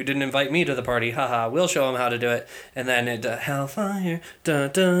 oh, you didn't invite me to the party, haha. We'll show them how to do it. And then it Hellfire, da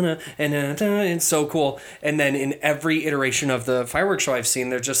da da, and it's so cool. And then in every iteration of the fireworks show I've seen,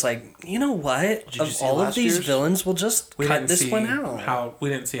 they're just like, you know what? you Of see all of last these year's? villains, we'll just cut this one out. We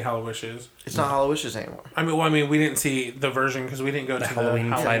didn't see Hollow Wishes. It's not Hollow Wishes anymore. I mean, we didn't see the version because we didn't go to Halloween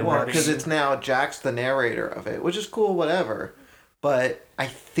the fight Halloween Well, party. because it's now Jack's the narrator of it, which is cool, whatever. But I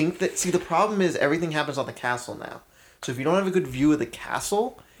think that, see, the problem is everything happens on the castle now. So if you don't have a good view of the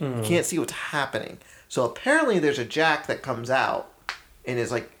castle, you can't see what's happening. So apparently there's a Jack that comes out and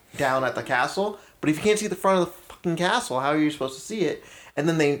is like down at the castle. But if you can't see the front of the fucking castle, how are you supposed to see it? And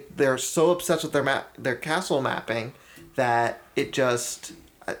then they're so obsessed with their castle mapping that it just...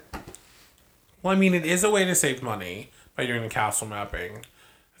 Well, I mean, it is a way to save money by doing the castle mapping.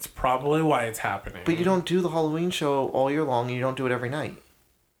 That's probably why it's happening. But you don't do the Halloween show all year long, and you don't do it every night.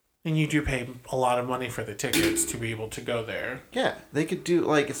 And you do pay a lot of money for the tickets to be able to go there. Yeah, they could do,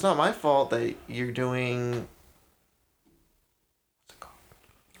 like, it's not my fault that you're doing... What's it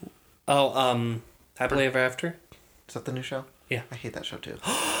called? Oh, Happily Ever After? Is that the new show? Yeah. I hate that show too.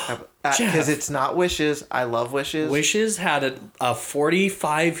 Jeff. Because it's not Wishes. I love Wishes. Wishes had a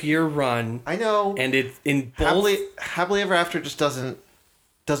 45-year run, I know. and it in both. Happily Ever After just doesn't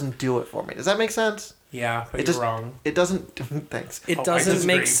do it for me. Does that make sense? Yeah, but It you're just wrong. It doesn't. Thanks. It I doesn't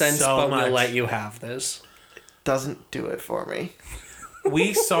disagree make sense, so but much. we'll let you have this. Doesn't do it for me.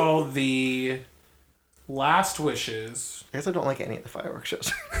 We saw the Last Wishes, I guess I don't like any of the fireworks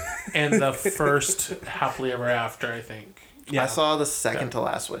shows. and the first Happily Ever After, I think. I saw the second to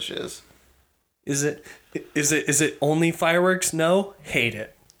last Wishes. Is it only fireworks? No? Hate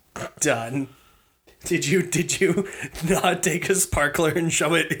it. Done. Did you not take a sparkler and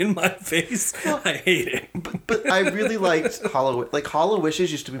shove it in my face? I hate it. But I really liked Hollow. Like Hollow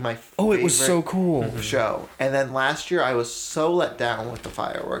Wishes used to be my favorite. Oh, it was so cool. Show. And then last year I was so let down with the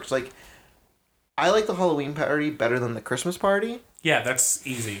fireworks. Like I like the Halloween party better than the Christmas party. Yeah, that's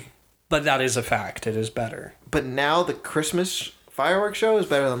easy. But that is a fact. It is better. But now the Christmas fireworks show is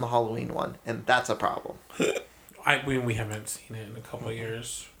better than the Halloween one, and that's a problem. We haven't seen it in a couple of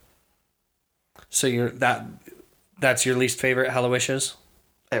years. So that's your least favorite Hallowishes?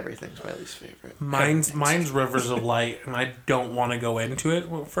 Everything's my least favorite. Mine's Rivers of Light, and I don't want to go into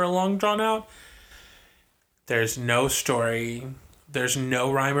it for a long drawn out. There's no story. There's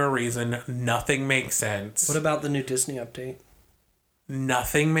no rhyme or reason. Nothing makes sense. What about the new Disney update?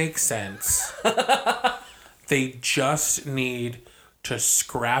 Nothing makes sense. They just need to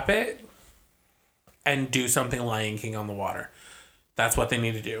scrap it and do something Lion King on the water. That's what they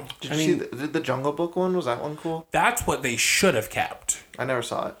need to do. Did you see the Jungle Book one? Was that one cool? That's what they should have kept. I never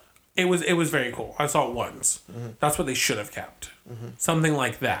saw it. It was very cool. I saw it once. Mm-hmm. That's what they should have kept. Mm-hmm. Something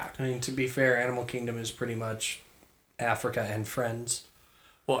like that. I mean, to be fair, Animal Kingdom is pretty much Africa and Friends.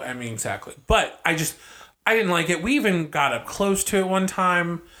 Well, I mean, exactly. But I didn't like it. We even got up close to it one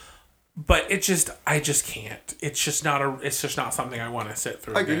time, but I just can't. It's just not something I want to sit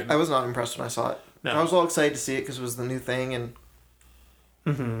through. I agree. Again. I was not impressed when I saw it. No. I was all excited to see it because it was the new thing, and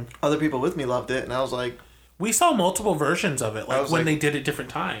other people with me loved it, and I was like... We saw multiple versions of it, when they did it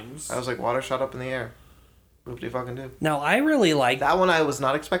different times. I was like, water shot up in the air. What do you fucking do? Now, I really like... That one I was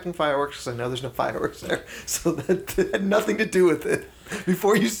not expecting fireworks because I know there's no fireworks there. So that had nothing to do with it.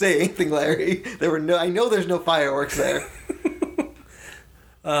 Before you say anything, Larry, I know there's no fireworks there.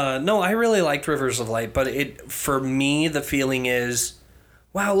 No, I really liked Rivers of Light, but for me, the feeling is,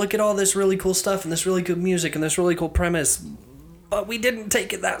 wow, look at all this really cool stuff and this really good music and this really cool premise, but we didn't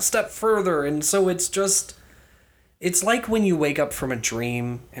take it that step further, and so it's like when you wake up from a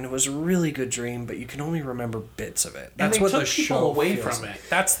dream and it was a really good dream, but you can only remember bits of it. That's what the show away feels. from it.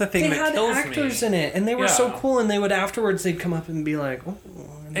 That's the thing that kills me. They had actors in it, and they were so cool, and they'd come up and be like, oh,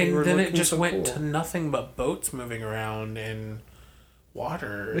 and then it just went to nothing but boats moving around and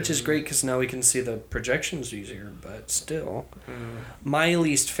water. Which is great because now we can see the projections easier, but still. My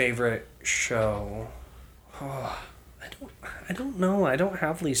least favorite show. I don't know. I don't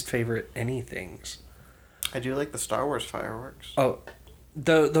have least favorite anythings. I do like the Star Wars fireworks. Oh,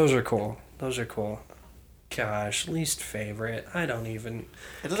 those are cool. Those are cool. Gosh, least favorite. I don't even...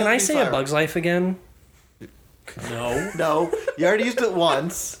 Can I say A Bug's Life again? No. No. You already used it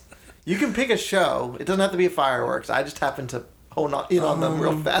once. You can pick a show. It doesn't have to be fireworks. I just happen to hone in on them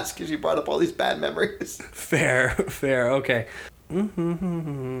real fast because you brought up all these bad memories. Fair. Okay.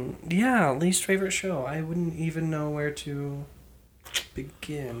 Yeah, least favorite show. I wouldn't even know where to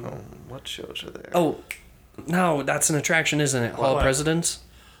begin. What shows are there? Oh, no, that's an attraction, isn't it? Hall of Presidents?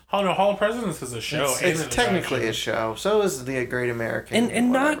 Oh no, Hall of Presidents is a show. It's technically a show. So is the Great American.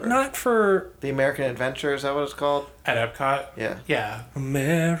 And not for... The American Adventure, is that what it's called? At Epcot? Yeah. Yeah.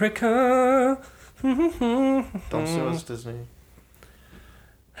 America. Don't sue us, Disney.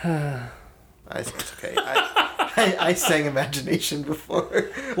 It's okay. I sang Imagination before.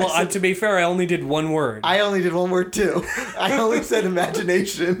 Well, to be fair, I only did one word. I only did one word too. I only said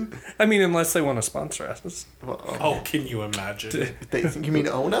Imagination. I mean, unless they want to sponsor us. Well, can you imagine? You mean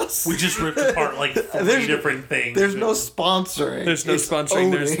own us? We just ripped apart like three different things. There's no sponsoring. There's no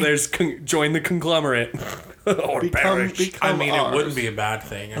sponsoring. There's join the conglomerate. Or perish. I mean, it wouldn't be a bad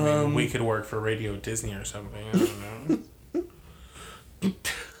thing. I mean, we could work for Radio Disney or something. I don't know.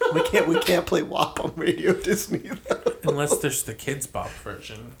 We can't play WAP on Radio Disney though. Unless there's the Kids Bop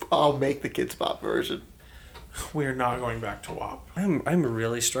version. I'll make the Kids Bop version. We're not going back to WAP. I'm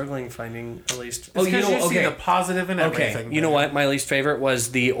really struggling finding at least. See the positive in everything. Okay, you know what? My least favorite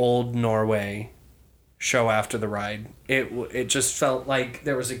was the old Norway show after the ride. It just felt like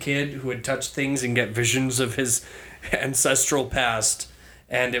there was a kid who would touch things and get visions of his ancestral past,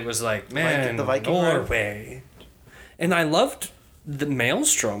 and it was like, man, the Viking Norway. And I loved the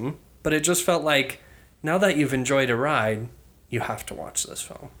Maelstrom, but it just felt like now that you've enjoyed a ride, you have to watch this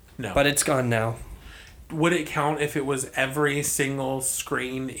film. No, but it's gone now. Would it count if it was every single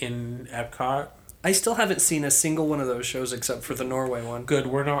screen in Epcot? I still haven't seen a single one of those shows except for the Norway one. Good,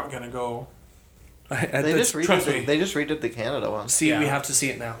 we're not gonna go. They just redid the Canada one. See, we have to see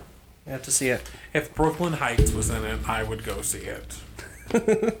it now. We have to see it. If Brooklyn Heights was in it, I would go see it.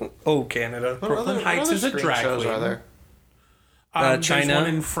 Oh, Canada. Brooklyn Heights is a screen drag shows queen. are there? There's China. one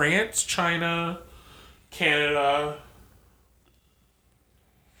in France, China, Canada.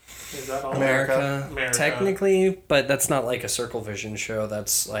 Is that all? America. America. Technically, but that's not like a Circle Vision show.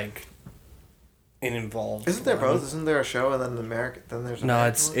 That's like an involved. Isn't there one. both? Isn't there a show and then the American? Then there's No, American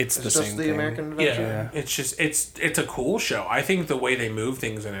it's- one? it's the just same the thing. American Yeah, Adventure. it's just it's a cool show. I think the way they move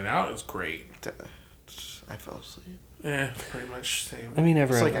things in and out is great. I fell asleep. Yeah, pretty much same. I mean, It's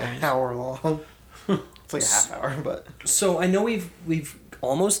everyone. like an hour long. It's like a half hour, but So I know we've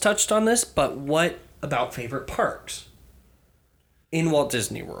almost touched on this, but what about favorite parks in Walt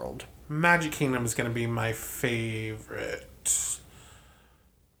Disney World? Magic Kingdom is going to be my favorite.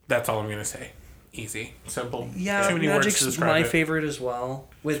 That's all I'm going to say. Easy, simple. Yeah, Too many words to Magic's describe my it. favorite as well,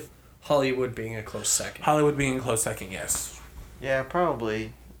 with Hollywood being a close second. Hollywood being a close second, yes. yeah,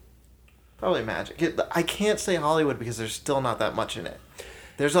 probably Magic. I can't say Hollywood because there's still not that much in it.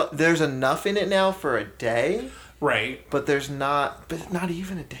 There's enough in it now for a day, Right. but not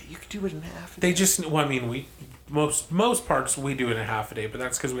even a day. You could do it in half. A They day. just, well, I mean, most parks we do it in half a day, but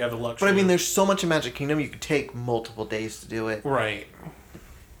that's because we have the luxury. But I mean, there's so much in Magic Kingdom. You could take multiple days to do it. Right.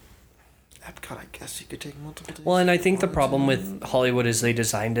 Epcot, I guess you could take multiple days. Well, and I think the problem with Hollywood is they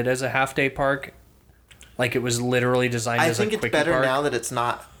designed it as a half-day park. Like, it was literally designed I as a think it's quickie better park. now that it's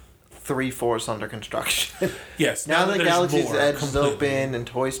not 3/4 under construction. Yes. Now that there's Galaxy's more, Edge is completely. open and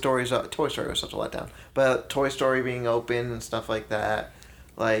Toy Story was such a letdown, but Toy Story being open and stuff like that,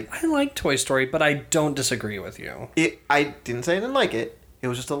 like I like Toy Story, but I don't disagree with you. I didn't say I didn't like it. It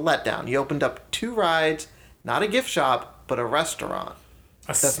was just a letdown. You opened up 2 rides, not a gift shop, but a restaurant,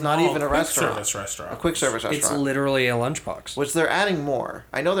 That's not small even a quick restaurant. service restaurant. a quick service It's restaurant, literally a lunchbox. which they're adding more.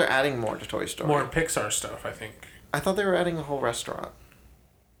 I know they're adding more to Toy Story. More Pixar stuff, I think. I thought they were adding a whole restaurant.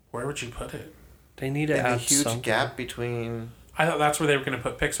 Where would you put it? They need to And a add huge something. gap between. I thought that's where they were going to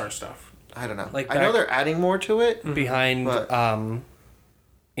put Pixar stuff. I don't know. Like I know back- they're adding more to it. behind But-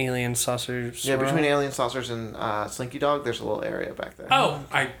 Alien Saucers. Yeah, between Alien Saucers and Slinky Dog, there's a little area back there. Oh,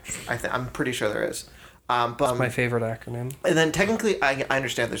 I'm pretty sure there is. But my favorite acronym. and then technically, I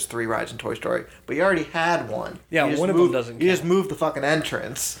understand there's 3 rides in Toy Story, but you already had one. Yeah, You just one of them moved- doesn't You count. just moved the fucking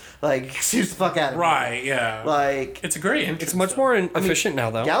entrance. Like, excuse the fuck out of me. right, yeah. Like, It's a great entrance. It's much though. more efficient now,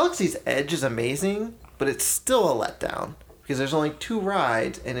 though. Galaxy's Edge is amazing, but it's still a letdown because there's only 2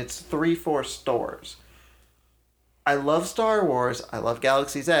 rides and it's 3-4 stores. I love Star Wars. I love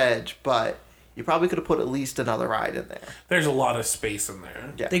Galaxy's Edge, but you probably could have put at least another ride in there. There's a lot of space in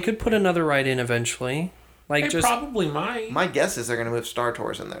there. Yeah. They could put another ride in eventually. Like, They just. probably might. My guess is they're going to move Star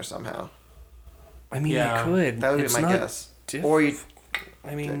Tours in there somehow. I mean, Yeah, they could. That would It's be my not guess. diff- Or you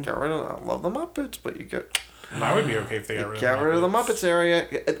I mean, get rid of. I love the Muppets, but you get I would be okay if they got rid get of rid of the Muppets area.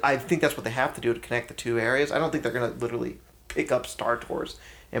 I think that's what they have to do to connect the 2 areas. I don't think they're going to literally pick up Star Tours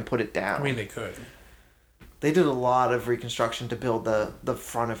and put it down. I mean, they could. They did a lot of reconstruction to build the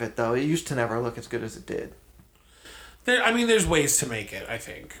front of it, though. It used to never look as good as it did. There's ways to make it, I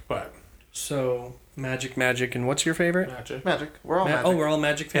think, but so Magic, and what's your favorite? magic. Magic. We're all magic. Oh, we're all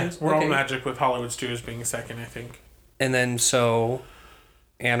Magic Yeah, fans. we're all Okay. magic with Hollywood Studios being second, I think. And then so,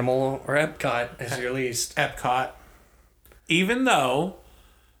 Animal or Epcot as your least. Epcot. Even though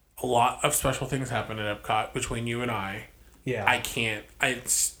a lot of special things happen at Epcot between you and I Yeah. can't.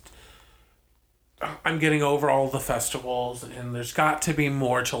 I'm getting over all the festivals, and there's got to be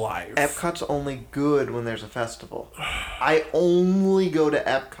more to life. Epcot's only good when there's a festival. I only go to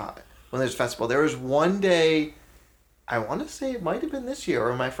Epcot when there's a festival. There was one day, I want to say it might have been this year,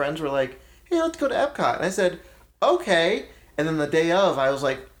 where my friends were like, hey, let's go to Epcot. And I said, okay. And then the day of, I was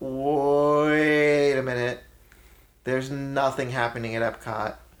like, wait a minute. There's nothing happening at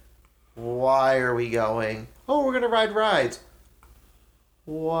Epcot. Why are we going? Oh, we're going to ride rides.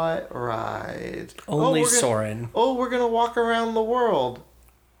 What rides? Only we're gonna- Soarin'. Oh, we're going to walk around the world.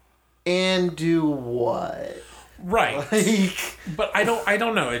 And do what? Right. Like, But I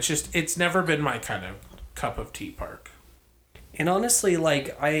don't know. It's never been my kind of cup of tea park. And honestly,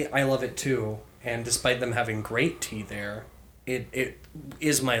 like, I love it too. And despite them having great tea there, it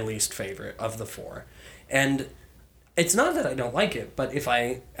is my least favorite of the 4. And it's not that I don't like it, but if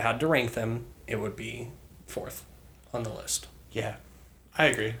I had to rank them, it would be 4th on the list. Yeah, I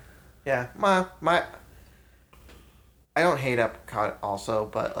agree. yeah, my I don't hate Epcot also,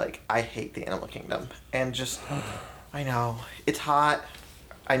 but like I hate the Animal Kingdom. And just I know. It's hot.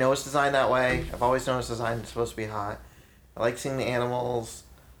 I know it's designed that way. I've always known it's designed supposed to be hot. I like seeing the animals,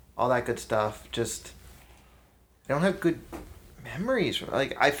 all that good stuff. Just I don't have good memories.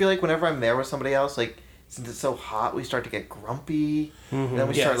 Like I feel like whenever I'm there with somebody else, like since it's so hot, we start to get grumpy. Then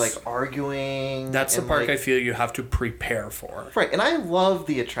we start Yes. like arguing. That's the and, park like, I feel you have to prepare for. Right, and I love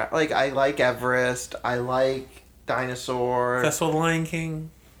the Like, I like Everest. I like Dinosaur. Festival of the Lion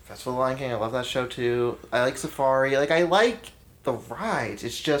King. Festival of the Lion King. I love that show too. I like Safari. Like, I like the rides.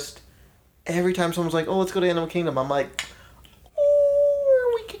 It's just every time someone's like, "Oh, let's go to Animal Kingdom," I'm like,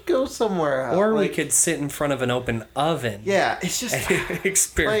 "Oh, we could go somewhere else." Or we Like, could sit in front of an open oven. Yeah, it's just And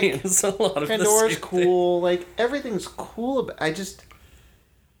experience a lot of the Pandora's same cool. Like, everything's cool.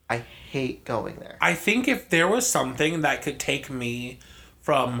 I hate going there. I think if there was something that could take me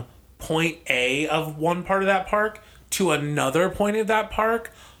from point A of one part of that park to another point of that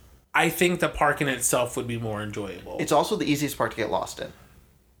park, I think the park in itself would be more enjoyable. It's also the easiest park to get lost in.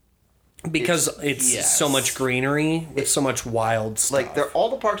 Because it's yes. so much greenery with so much wild stuff. Like, all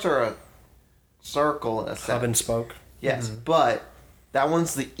the parks are a circle in a sense. Hub and spoke. Yes, but that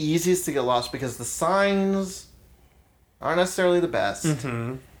one's the easiest to get lost because the signs aren't necessarily the best.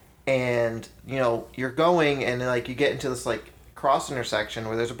 And, you know, you're going and, like, you get into this, like, cross intersection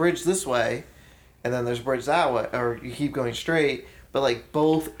where there's a bridge this way and then there's a bridge that way, or you keep going straight, but, like,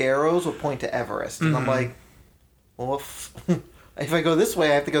 both arrows will point to Everest. And I'm like, well, if I go this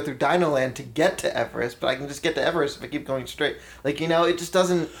way, I have to go through Dino Land to get to Everest, but I can just get to Everest if I keep going straight. Like, you know, it just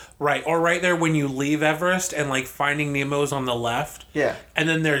doesn't... Right, or right there when you leave Everest and like Finding Nemo's on the left. Yeah. And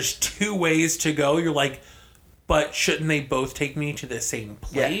then there's two ways to go. You're like, but shouldn't they both take me to the same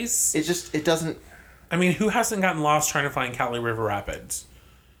place? Yeah. It doesn't... I mean, who hasn't gotten lost trying to find Cali River Rapids?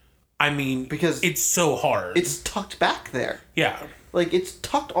 I mean, Because it's so hard. It's tucked back there. Yeah. Like, it's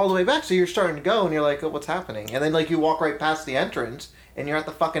tucked all the way back, so you're starting to go, and you're like, oh, what's happening? And then, like, you walk right past the entrance, and you're at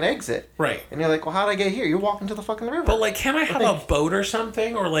the fucking exit. Right. And you're like, well, how'd I get here? You're walking to the fucking river. But, like, can I have a boat or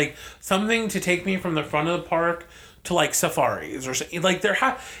something? Or, like, something to take me from the front of the park to, like, safaris or something? Like,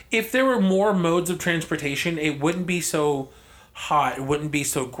 if there were more modes of transportation, it wouldn't be so hot. It wouldn't be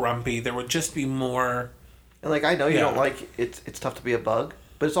so grumpy. There would just be more... And, like, I know you Yeah. don't like... It's tough to be a bug,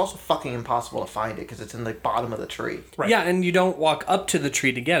 but it's also fucking impossible to find it, because it's in the bottom of the tree. Right. Yeah, and you don't walk up to the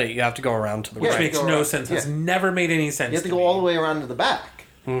tree to get it. You have to go around to the Yeah, Which right. makes go no around. sense. Yeah. It's never made any sense You have to to go me. all the way around to the back.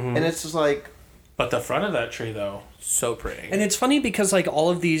 And it's just like... But the front of that tree, though, so pretty. And it's funny because like all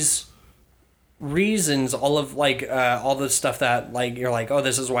of these reasons, all of like all the stuff that like you're like, oh,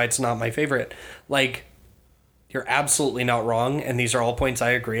 this is why it's not my favorite. Like, you're absolutely not wrong, and these are all points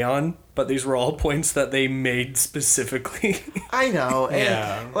I agree on. But these were all points that they made specifically. I know. And,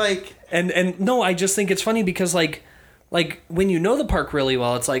 Yeah. like... and no, I just think it's funny because like when you know the park really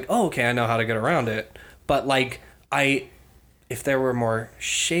well, it's like, oh, okay, I know how to get around it. But like if there were more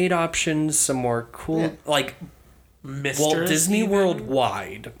shade options, some more cool Yeah. like Misters, Walt Disney even? World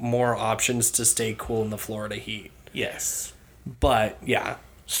wide, more options to stay cool in the Florida heat. Yes. But yeah,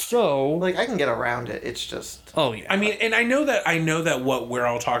 so Like, I can get around it. It's just... oh yeah, I mean, and I know that what we're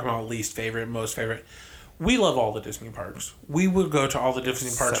all talking about, least favorite, most favorite, we love all the Disney parks. We will go to all the Disney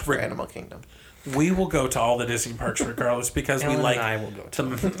parks. Except for Animal Kingdom. We will go to all the Disney parks regardless because we Ellen like and I will go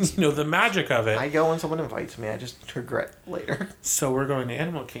to the magic of it. I go when someone invites me. I just regret later. So we're going to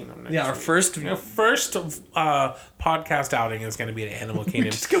Animal Kingdom next yeah. Our week. first First podcast outing is going to be to Animal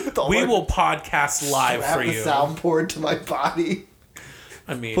Kingdom. just go with all We our- will podcast live Have for the you. soundboard to my body.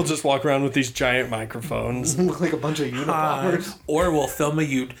 I mean, we'll just walk around with these giant microphones. Look like a bunch of Unabomers. or we'll film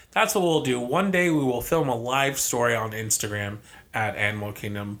that's what we'll do. One day we will film a live story on Instagram at Animal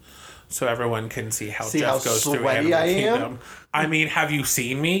Kingdom so everyone can see how See Jeff how goes through sweaty Animal I am? Kingdom. I mean, have you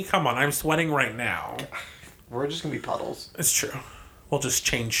seen me? Come on, I'm sweating right now. We're just gonna be puddles. It's true. We'll just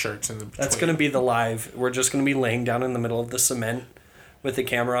change shirts in the between. That's gonna be the live. We're just gonna be laying down in the middle of the cement with the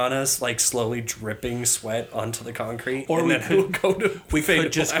camera on us, like slowly dripping sweat onto the concrete. Or and we then could- we'll go to We fade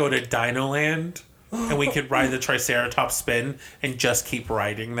could just black. go to Dino Land and we could ride the Triceratops spin and just keep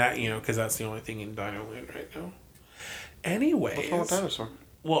riding that, because that's the only thing in Dino Land right now. Anyways. What's wrong with dinosaur?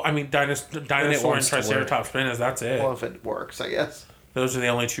 Well, I mean, dinosaur and wants to Triceratops spin is that's it. Well, if it works, I guess. Those are the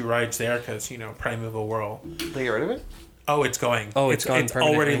only two rides there because, Primeval Whirl. They get rid of it? Oh, it's going. Oh, it's gone It's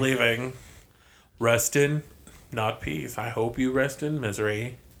already permanently. leaving. Rest in, not peace. I hope you rest in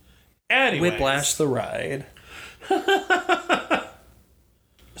misery. Anyways. Whiplash the ride.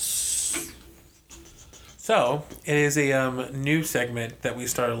 So, it is a new segment that we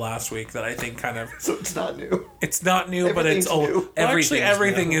started last week that I think kind of... So it's not new. It's not new, but it's Everything's old. new. Well, actually,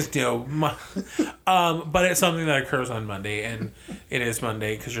 everything Everything's is new. But it's something that occurs on Monday, and it is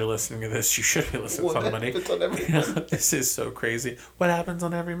Monday because you're listening to this. You should be listening What on Monday. happens on every Monday? This is so crazy. What happens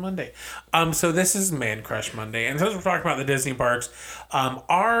on every Monday? So this is Man Crush Monday, and since we're talking about the Disney parks,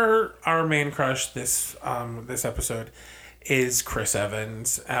 our Man Crush this episode is Chris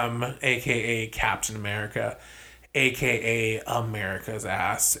Evans, aka Captain America, aka America's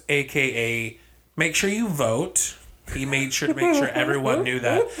ass, aka make sure you vote. He made sure to make sure everyone knew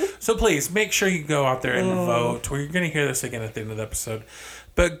that. So please make sure you go out there and vote. We're going to hear this again at the end of the episode.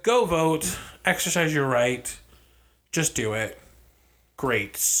 But go vote. Exercise your right. Just do it.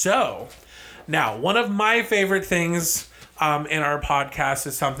 Great. So now, one of my favorite things in our podcast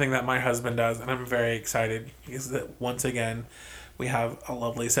is something that my husband does, and I'm very excited because that once again we have a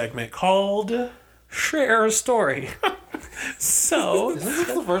lovely segment called Share a Story. So Isn't this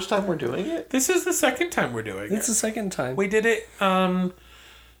the first time we're doing it? this is the second time we're doing It's it. the second time. We did it a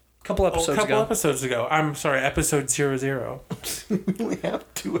couple a episodes couple ago. episodes ago. I'm sorry, episode 00. We only have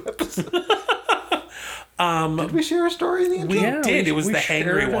 2 episodes. Did we share a story in the intro? We Yeah, did. It was we the shared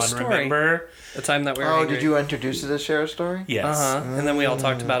hangry a one, story. remember? The time that we were Oh, angry. did you introduce it as share a story? Yes. And then we all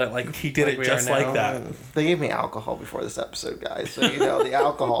talked about it like He did like it we just are like now. that. They gave me alcohol before this episode, guys. So, you know, the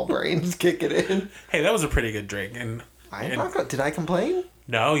alcohol brain's kicking in. Hey, that was a pretty good drink. And Did I complain?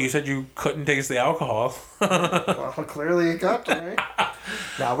 no, you said you couldn't taste the alcohol. Well, clearly it got to me.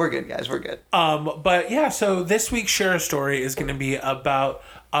 No, we're good, guys. We're good. But yeah, so this week's Share a Story is going to be about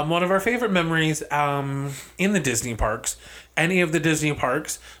one of our favorite memories in the Disney parks. Any of the Disney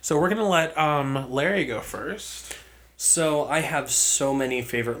parks. So we're going to let Larry go first. So I have so many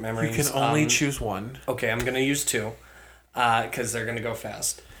favorite You memories. can only choose one. Okay, I'm going to use 2 because they're going to go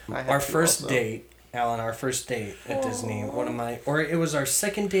fast. I have Our to first also. date, Alan, our first date at Disney, or it was our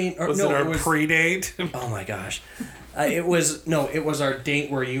second date. Or, Was no, it our was, pre-date? oh my gosh. It was our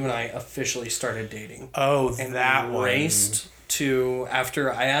date where you and I officially started dating. Oh, And that we one. raced to,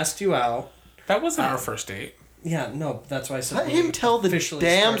 after I asked you out. That wasn't our first date. Yeah, no, that's why I said Let we him tell the officially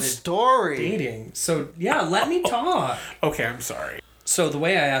damn started story. dating. So, yeah, let me talk. Okay, I'm sorry. So the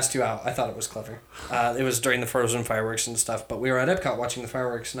way I asked you out, I thought it was clever. It was during the Frozen fireworks and stuff, but we were at Epcot watching the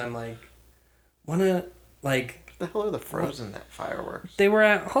fireworks, and I'm like, The hell are the Frozen fireworks? they were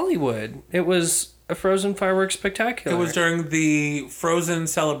at Hollywood. It was a Frozen fireworks spectacular. It was during the Frozen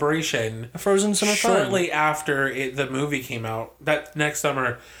celebration. a Frozen summer fun. Shortly after the movie came out, that next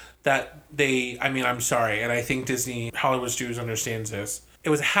summer, I'm sorry, and I think Disney Hollywood Studios understands this. It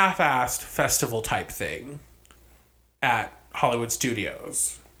was a half-assed festival type thing at Hollywood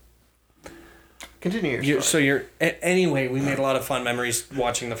Studios. Continue your story. Anyway, we made a lot of fun memories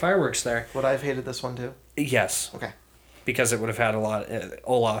watching the fireworks there. Would I have hated this one too? Yes, Okay. because it would have had a lot.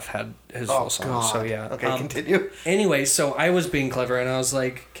 Olaf had his Oh, full song, God. so yeah. Okay, continue. Anyway, so I was being clever, and I was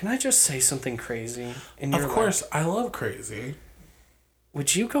like, "Can I just say something crazy?" And you're Of course, I love crazy. like,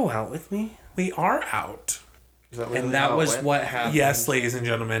 would you go out with me? We are out. Is that literally And that how it was went? what happened. Yes, ladies and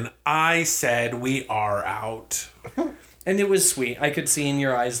gentlemen, I said we are out. And it was sweet. I could see in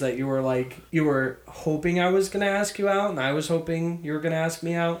your eyes that you were hoping I was gonna ask you out, and I was hoping you were gonna ask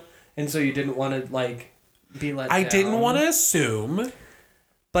me out, and so you didn't want to be let I down. didn't want to assume.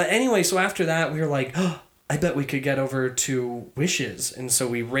 But anyway, so after that, we were like, oh, I bet we could get over to Wishes, and so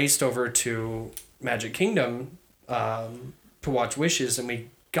we raced over to Magic Kingdom to watch Wishes, and we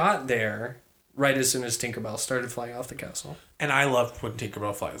got there right as soon as Tinkerbell started flying off the castle. And I love when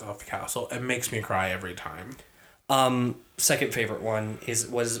Tinkerbell flies off the castle. It makes me cry every time. Second favorite one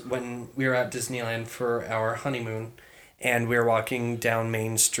was when we were at Disneyland for our honeymoon, and we were walking down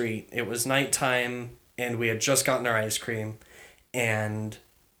Main Street. It was nighttime, and we had just gotten our ice cream, and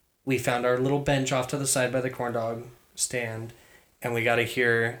we found our little bench off to the side by the corn dog stand, and we got to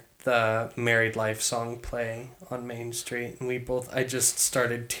hear the Married Life song play on Main Street, and I just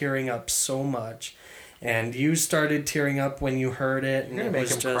started tearing up so much. And you started tearing up when you heard it, and You're it gonna make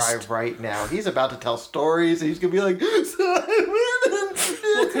was him just cry right now. He's about to tell stories, and he's gonna be like, Simon.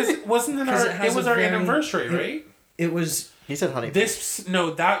 Because wasn't it 'Cause our? it has It was a our very- anniversary, right? it was He said, "Honey." This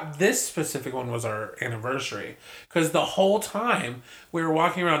specific one was our anniversary because the whole time we were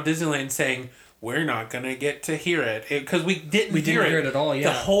walking around Disneyland saying we're not gonna get to hear it because we didn't hear it at all. Yeah,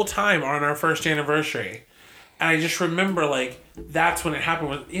 the whole time on our first anniversary. And I just remember that's when it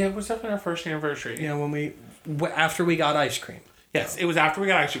happened. It was definitely our first anniversary. Yeah, when after we got ice cream. Yes, it was after we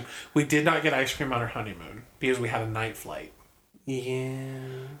got ice cream. We did not get ice cream on our honeymoon because we had a night flight. Yeah.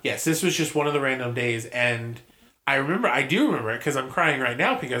 Yes, this was just one of the random days, and I do remember it because I'm crying right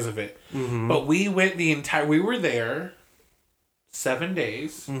now because of it. Mm-hmm. But we went we were there 7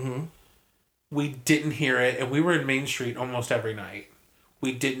 days. Mm-hmm. We didn't hear it, and we were in Main Street almost every night.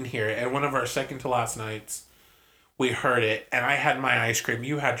 We didn't hear it, and one of our second to last nights, we heard it, and I had my ice cream.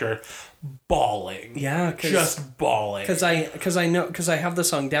 You had your bawling. Yeah, just bawling. Because I have the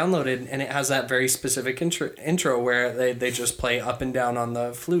song downloaded, and it has that very specific intro where they just play up and down on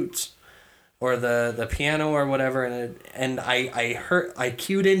the flutes. or the piano or whatever, and I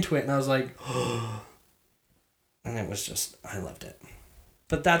cued into it, and I was like, and it was just, I loved it.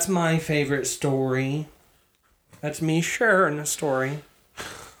 But that's my favorite story. That's me sharing a story.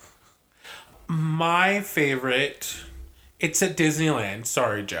 My favorite, it's at Disneyland.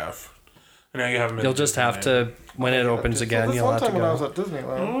 Sorry, Jeff. I know you haven't been. You'll just have to, when it opens again, this you'll one have to time when I was go. at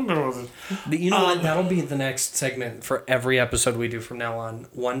Disneyland. Oh, no. But you know what? That'll be the next segment for every episode we do from now on.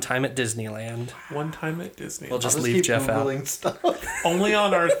 One time at Disneyland. One time at Disney. We'll just I'll leave keep Jeff out. Googling stuff. Only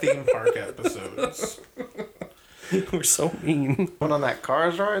on our theme park episodes. We're so mean. Went on that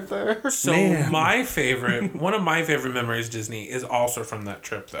Cars ride there. So Man. one of my favorite memories of Disney is also from that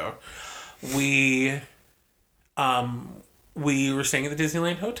trip though. We were staying at the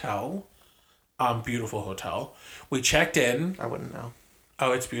Disneyland Hotel. Beautiful hotel. We checked in. I wouldn't know.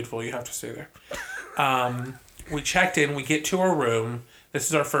 Oh, it's beautiful. You have to stay there. We checked in. We get to our room. This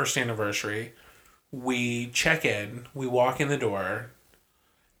is our first anniversary. We check in. We walk in the door.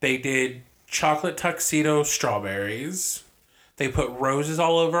 They did chocolate tuxedo strawberries. They put roses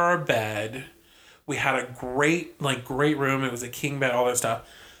all over our bed. We had a great room. It was a king bed, all that stuff.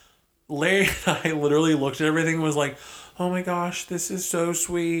 Larry and I literally looked at everything and was like, oh my gosh, this is so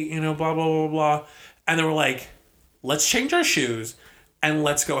sweet, blah, blah, blah, blah. And they were like, let's change our shoes and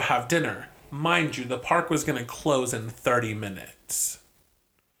let's go have dinner. Mind you, the park was going to close in 30 minutes.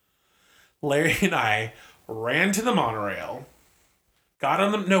 Larry and I ran to the monorail, we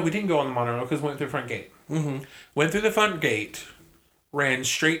didn't go on the monorail because we went through the front gate. Mm-hmm. Went through the front gate, ran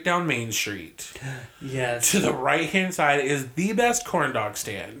straight down Main Street. Yes. To the right-hand side is the best corn dog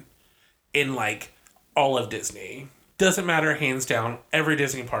stand in all of Disney. Doesn't matter, hands down, every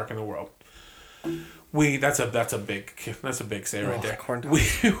Disney park in the world. That's a big say right there. Corn dog. We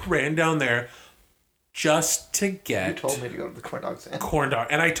ran down there just to get You told me to go to the corn dog stand. corn dog,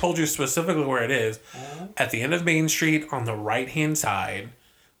 and I told you specifically where it is. At the end of Main Street on the right hand side,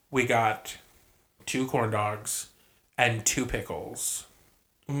 we got 2 corn dogs and 2 pickles.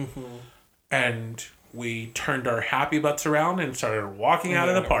 Mm-hmm. And we turned our happy butts around and started walking out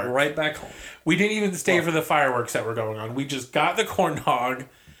of the park. Right back home. We didn't even stay for the fireworks that were going on. We just got the corn dog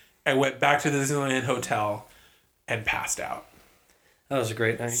and went back to the Disneyland Hotel and passed out. That was a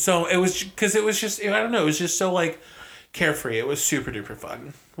great night. So it was just, I don't know, it was just so carefree. It was super duper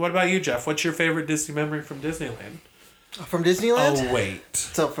fun. What about you, Jeff? What's your favorite Disney memory from Disneyland? From Disneyland? Oh, wait.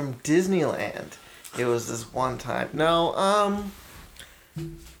 So from Disneyland, it was this one time. No,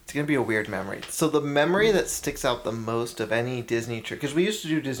 it's going to be a weird memory. So the memory that sticks out the most of any Disney trip, because we used to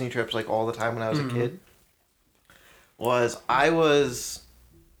do Disney trips all the time when I was a kid, was I was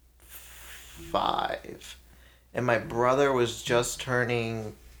 5. And my brother was just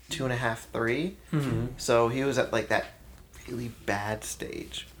turning 2.5, 3. Mm-hmm. So he was at that really bad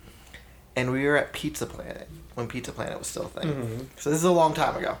stage. And we were at Pizza Planet when Pizza Planet was still a thing. Mm-hmm. So this is a long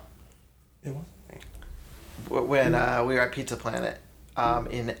time ago. It was. When we were at Pizza Planet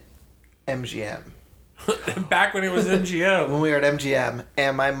in MGM. Back when it was MGM. When we were at MGM.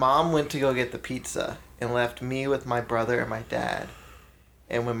 And my mom went to go get the pizza and left me with my brother and my dad.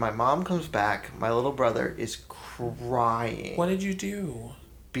 And when my mom comes back, my little brother is crying. What did you do?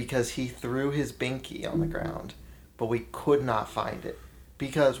 Because he threw his binky on the ground, but we could not find it.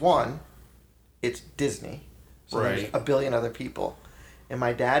 Because, one, it's Disney. So there's a billion other people. And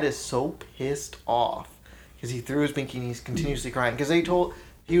my dad is so pissed off because he threw his binky and he's continuously crying. Because they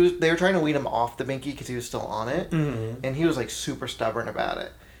were trying to wean him off the binky because he was still on it. Mm-hmm. And he was super stubborn about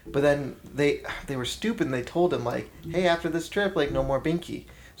it. But then they were stupid and they told him hey, after this trip, no more binky.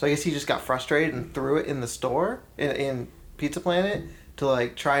 So I guess he just got frustrated and threw it in the store in Pizza Planet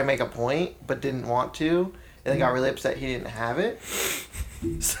to try and make a point, but didn't want to. And they got really upset he didn't have it.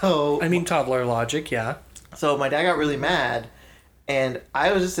 So I mean, toddler logic, yeah. So my dad got really mad, and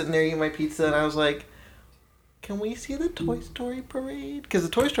I was just sitting there eating my pizza, and I was like, can we see the Toy Story parade? Because the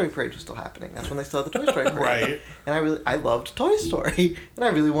Toy Story parade was still happening. That's when they still had the Toy Story parade. Right. And I loved Toy Story, and I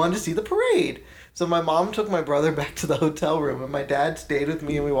really wanted to see the parade. So my mom took my brother back to the hotel room, and my dad stayed with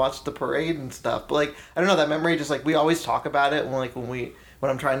me, and we watched the parade and stuff. But I don't know, that memory just we always talk about it when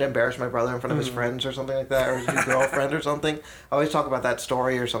I'm trying to embarrass my brother in front of his friends or something like that, or his new girlfriend or something. I always talk about that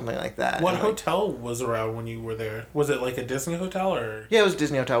story or something like that. What hotel was around when you were there? Was it a Disney hotel or? Yeah, it was a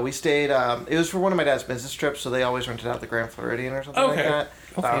Disney hotel. We stayed, it was for one of my dad's business trips, so they always rented out the Grand Floridian or something like that.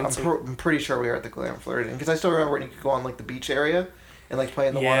 Oh, fancy. I'm pretty sure we were at the Grand Floridian, because I still remember when you could go on the beach area and play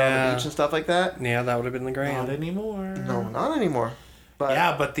in the water on the beach and stuff like that. Yeah, that would have been the Grand. Not anymore. No, not anymore. But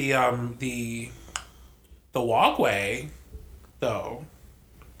yeah, but the walkway, though,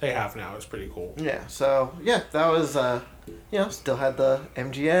 they have now is pretty cool. Yeah, so, yeah, that was, still had the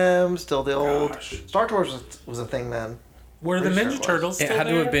MGM, still the old... Gosh. Star Tours was a thing then. Were the Pretty sure Ninja it was. Turtles It still had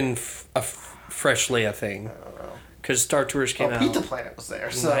there? to have been freshly a thing. I don't know. Because Star Tours came out. Pizza Planet was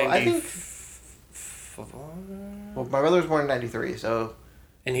there, so I think... Well, my brother was born in 93, so...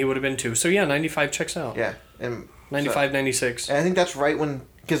 And he would have been too. So yeah, 95 checks out. Yeah. And 95, 96. And I think that's right when...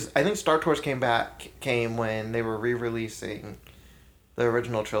 Because I think Star Tours came when they were re-releasing the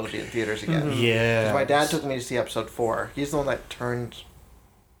original trilogy in theaters again. Yeah. 'Cause my dad took me to see episode 4. He's the one that turned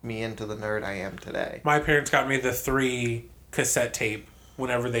me into the nerd I am today. My parents got me the 3 cassette tape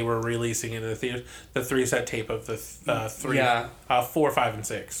whenever they were releasing in the theater. The 3 set tape of the 3, Yeah. 4, 5, and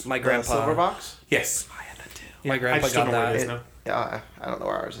 6. My The grandpa. silver box? Yes. I had that too. My I grandpa just don't got know where that. it is now. Yeah, I don't know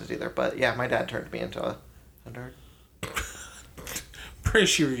where ours is either. But yeah, my dad turned me into a nerd. Pretty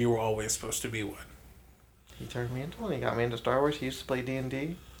sure you were always supposed to be one. He turned me into one. He got me into Star Wars. He used to play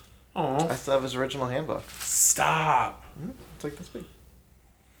D&D. I Oh, still have his original handbook. stop. It's like this big.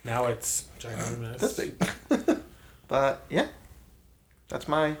 Now it's ginormous. This big. But yeah.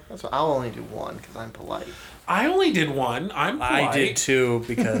 I'll only do one because I'm polite. I only did one. I'm polite. I did too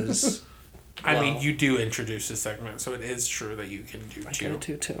because I Wow. mean, you do introduce the segment, so it is true that you can do I two. gotta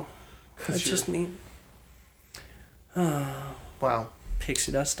do too. That's you're- just me. Wow.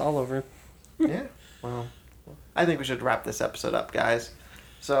 Pixie dust all over. Yeah. Well, I think we should wrap this episode up, guys.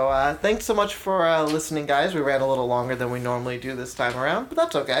 So thanks so much for listening, guys. We ran a little longer than we normally do this time around, but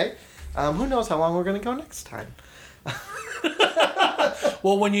that's okay. Who knows how long we're going to go next time?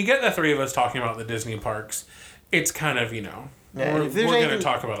 Well, when you get the 3 of us talking about the Disney parks, it's kind of, Yeah, we're if there's going to anything-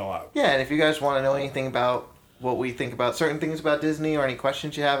 talk about a lot. Yeah, and if you guys want to know anything about what we think about certain things about Disney or any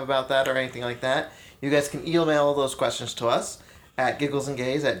questions you have about that or anything like that, you guys can email those questions to us at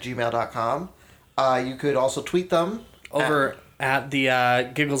gigglesandgays@gmail.com. You could also tweet them. Over at the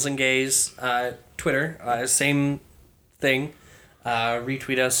Giggles and Gays Twitter, same thing.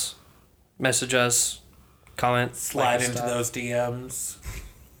 Retweet us, message us, comment, Slide like into stuff. those DMs.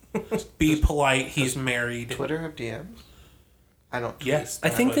 Be polite. He's married. Twitter have DMs? I don't tweet. Yes. I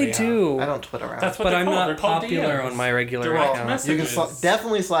that's think what they have. do. I don't tweet around. That's what But they're I'm called. not They're called popular DMs. on my regular Direct account. message. You can Messages.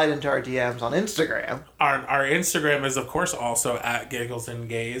 definitely slide into our DMs on Instagram. Our Instagram is, of course, also at Giggles and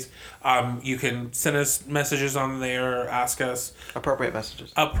Gays. You can send us messages on there, ask us Appropriate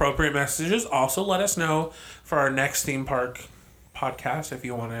messages. appropriate messages. Also, let us know for our next theme park podcast if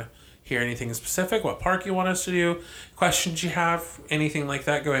you want to hear anything specific, what park you want us to do, questions you have, anything like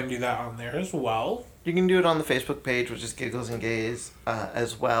that. Go ahead and do that on there as well. You can do it on the Facebook page, which is Giggles and Gays,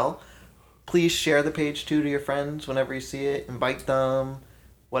 as well. Please share the page too to your friends whenever you see it. Invite them,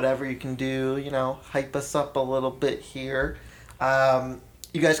 whatever you can do. Hype us up a little bit here.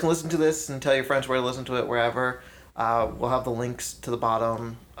 You guys can listen to this and tell your friends where to listen to it wherever. We'll have the links to the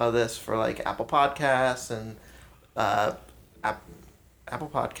bottom of this for like Apple Podcasts and Apple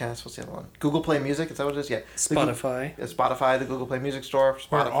Podcasts. What's the other one? Google Play Music. Is that what it is? Yeah. Spotify. Spotify, the Google Play Music Store. Spotify.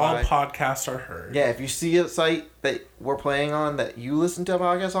 Where all podcasts are heard. Yeah, if you see a site that we're playing on that you listen to a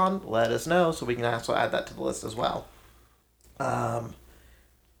podcast on, let us know so we can also add that to the list as well.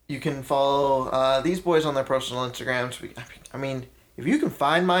 You can follow these boys on their personal Instagrams. I mean, if you can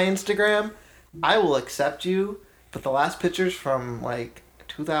find my Instagram, I will accept you. But the last picture's from like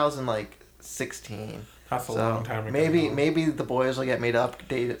 2016. That's a long time ago. Maybe the boys will get me to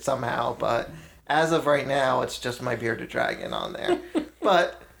update it somehow, but as of right now, it's just my bearded dragon on there.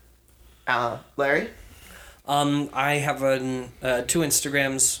 But Larry, I have two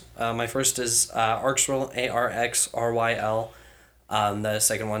Instagrams. My first is Arxryl, ARXRYL. The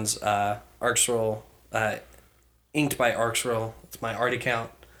second one's Arxryl, inked by Arxryl. It's my art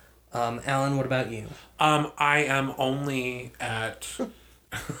account. Alan, what about you? I am only at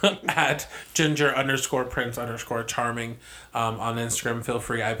at ginger_prince_charming on Instagram. Feel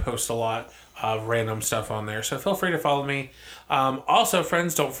free. I post a lot of random stuff on there, so feel free to follow me. Also,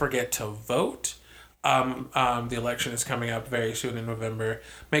 friends, don't forget to vote. The election is coming up very soon in November.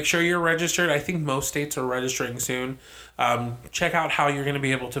 Make sure you're registered. I think most states are registering soon. Check out how you're going to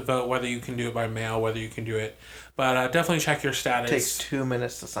be able to vote, whether you can do it by mail, whether you can do it. But definitely check your status. it takes 2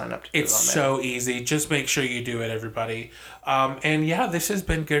 minutes to sign up to do It's it on there. so easy. Just make sure you do it, everybody. And yeah, this has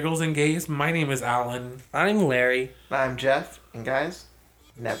been Giggles and Gays. My name is Alan. I'm Larry. I'm Jeff, and guys,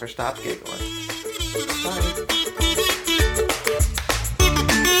 never stop giggling. Bye.